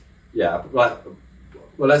 Yeah. Yeah, like,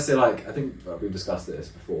 well, let's say, like, I think we've discussed this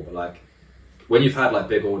before, but like, when you've had like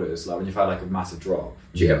big orders, like when you've had like a massive drop,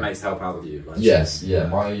 do you get mates to help out with you? Like, yes, yeah.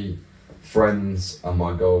 My friends and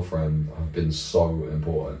my girlfriend have been so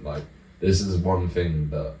important. Like, this is one thing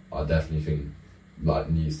that I definitely think like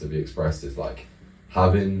needs to be expressed, is like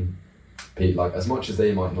having people, like, as much as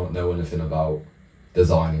they might not know anything about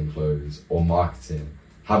designing clothes or marketing,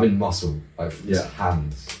 having muscle, like,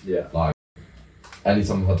 hands. Yeah. Like,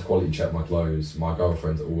 anytime I've had to quality check my clothes, my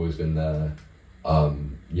girlfriend's always been there.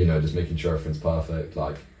 You know, just making sure everything's perfect.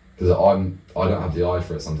 Like, because I don't have the eye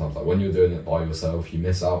for it sometimes. Like, when you're doing it by yourself, you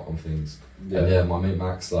miss out on things. Yeah. And yeah, my mate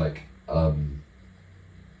Max, like,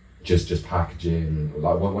 just packaging.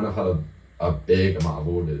 Like, when I've had a big amount of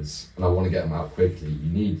orders and I want to get them out quickly, you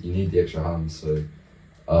need the extra hands. So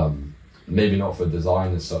maybe not for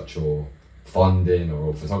design as such, or funding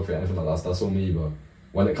or photography or anything like that. That's all me. But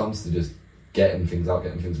when it comes to just getting things out,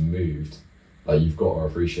 getting things moved, like, you've got to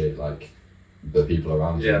appreciate like the people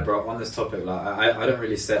around you. Yeah, bro, on this topic, like, I don't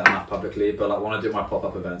really say it enough publicly, but like when I do my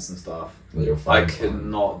pop-up events and stuff, I could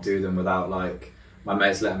not do them without like my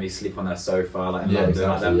mates letting me sleep on their sofa, like in London,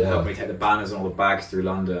 exactly, like them help me take the banners and all the bags through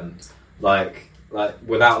London. Like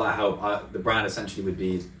without that help, the brand essentially would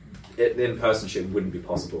be, the in-person shit wouldn't be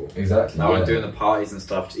possible. Exactly. Now I'm doing the parties and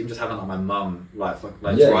stuff, even just having like my mum like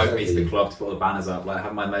drive me to the club to put all the banners up, like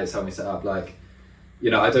have my mates help me set up, like,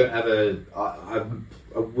 you know, I don't ever,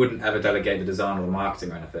 I wouldn't ever delegate the design or the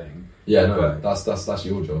marketing or anything. Yeah, no, that's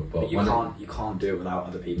your job. But you can't do it without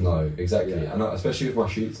other people. No, exactly, and especially with my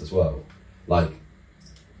shoots as well. Like,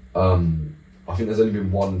 I think there's only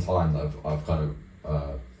been one time that I've kind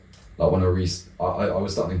of like when I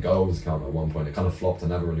was starting a girls account at one point. It kind of flopped. I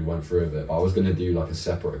never really went through with it. But I was going to do like a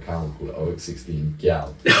separate account called OX16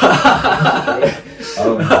 Gal.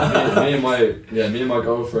 me and my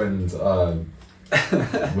girlfriend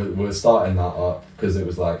we're starting that up because it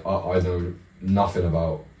was like I know nothing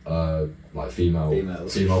about like female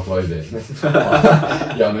clothing.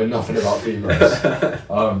 Yeah, I know nothing about females.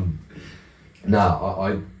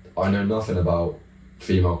 I know nothing about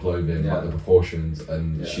female clothing, like the proportions,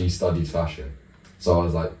 and she studied fashion, so I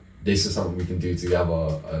was like, this is something we can do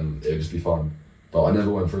together and it'll just be fun. But I never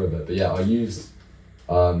went through with it. But yeah, I used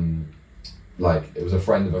like, it was a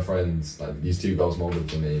friend of a friend, like these two girls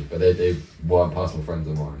molded for me, but they weren't personal friends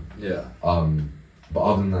of mine. Yeah. But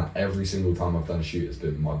other than that, every single time I've done a shoot, it's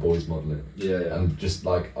been my boys modelling. Yeah. And just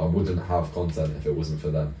like, I wouldn't have content if it wasn't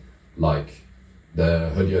for them. Like, the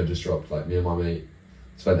hoodie I just dropped, like, me and my mate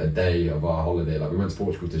spent a day of our holiday, like, we went to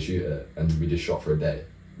Portugal to shoot it and we just shot for a day.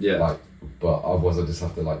 Yeah. Like, but otherwise I just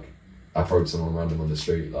have to like approach someone random on the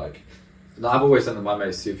street, like. I've always done my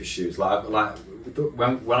mates too for shoots. Like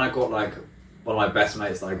when I got like one of my best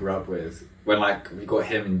mates that I grew up with, when like we got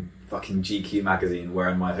him in fucking GQ magazine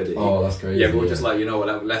wearing my hoodie. Oh, that's crazy. Yeah, we were just like, you know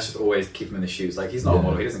what, let's just always keep him in the shoots. Like, he's not a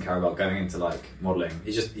model, he doesn't care about going into like modelling.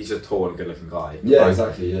 He's just tall and good looking guy. Yeah,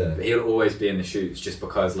 exactly, yeah. But he'll always be in the shoots just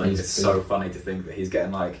because like it's so funny to think that he's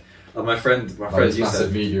getting like my friend like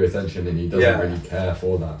massive media attention, and he doesn't really care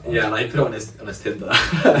for that. Like. Yeah, like he put it on his Tinder.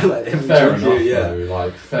 Like, fair enough, though,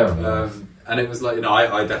 like, fair enough. And it was like, you know,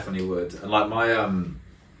 I definitely would. And like my one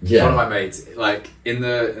of my mates, like in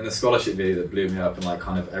the scholarship video that blew me up and like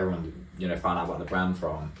kind of everyone, you know, found out about the brand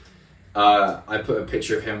from, I put a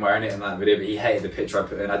picture of him wearing it in that video, but he hated the picture I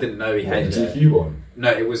put in. I didn't know he hated it. The GQ one? No,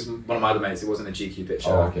 it was one of my other mates. It wasn't a GQ picture.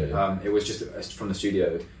 Oh, okay. It was just from the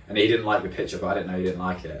studio, and he didn't like the picture, but I didn't know he didn't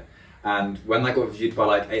like it. And when that got viewed by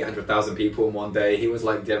like 800,000 people in one day, he was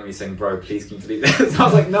like DMing me saying, "Bro, please can you delete this?" I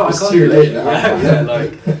was like, "No, I can't." Too late now. Yeah,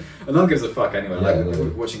 like And no one gives a fuck anyway. Yeah, like, no. we're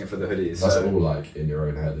watching it for the hoodies. That's so. all like in your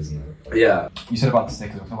own head, isn't it? Like, Yeah. You said about the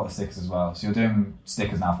stickers. We'll talk about the stickers as well. So you're doing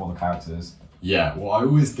stickers now for all the characters. Yeah, well, I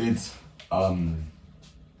always did.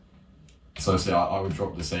 So say I would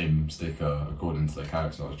drop the same sticker according to the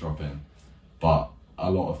character I was dropping, but a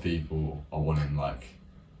lot of people are wanting like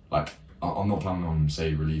I'm not planning on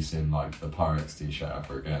say releasing like the Pyrex t-shirt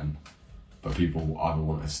ever again, but people either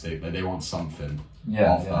want a stick, they want something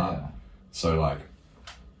off that. So like,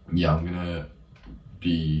 yeah, I'm gonna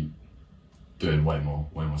be doing way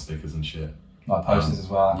more stickers and shit. Like posters as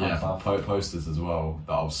well. Yeah, posters as well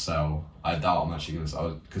that I'll sell. I doubt I'm actually gonna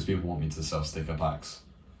sell because people want me to sell sticker packs,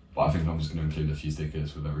 but I think I'm just gonna include a few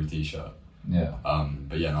stickers with every t-shirt. Yeah.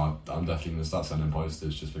 But yeah, no, I'm definitely gonna start selling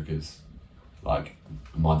posters just because, like,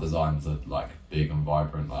 my designs are like big and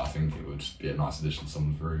vibrant. Like, I think it would just be a nice addition to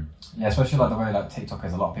someone's room. Yeah, especially like the way like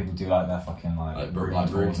TikTokers, a lot of people do like their fucking like room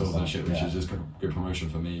tours and shit, which is just good promotion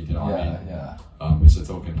for me. You know what I mean? Yeah. It's a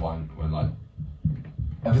talking point when like.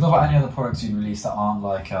 Have you thought about any other products you release that aren't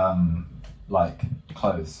like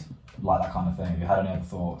clothes, like that kind of thing? Have you had any other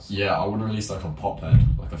thoughts? Yeah, I want to release like a pop head,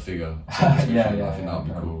 like a figure. Yeah, I think that would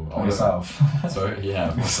be cool. For yourself. So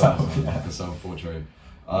yeah, myself, the self-portrait.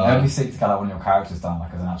 Maybe seek to get like one of your characters done,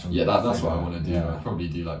 like as an actual. Yeah, that's what I want to do. Yeah. I'd probably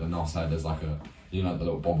do like the NOS head as like a, you know, like the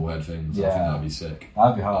little bobblehead things. Yeah. I think that'd be sick.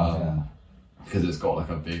 That'd be hard, yeah. Because it's got like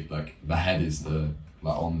a big, like the head is the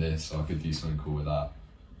like on this, so I could do something cool with that.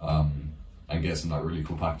 And get some like really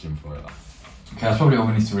cool packaging for it. Okay, that's probably all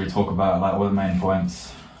we need to really talk about, like all the main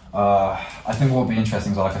points. I think what would be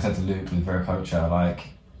interesting is, like I said to Luke with Veracocha, like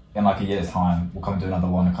in like a year's time, we'll come and do another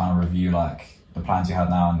one and kind of review like the plans you had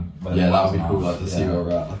now and whether that would be cool, like to see where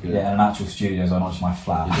we're at. Like in an actual studio, so not just my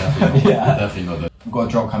flat. Definitely not there. We've got a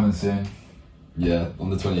drop coming soon. Yeah, on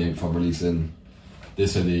the 28th I'm releasing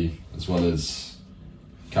this hoodie as well as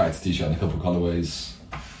character t-shirt in a couple of colourways.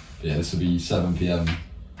 Yeah, this will be 7 PM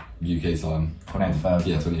UK time. 28th February.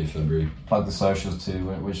 Yeah, 28th February. Plug the socials too.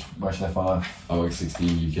 Where should they follow?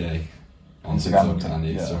 OX16 UK on Instagram TikTok and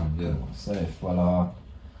Instagram. Yeah. Safe. Well,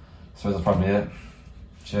 so that's probably it.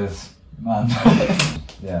 Cheers, man.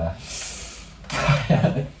 Yeah.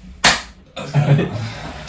 Yeah. That's good.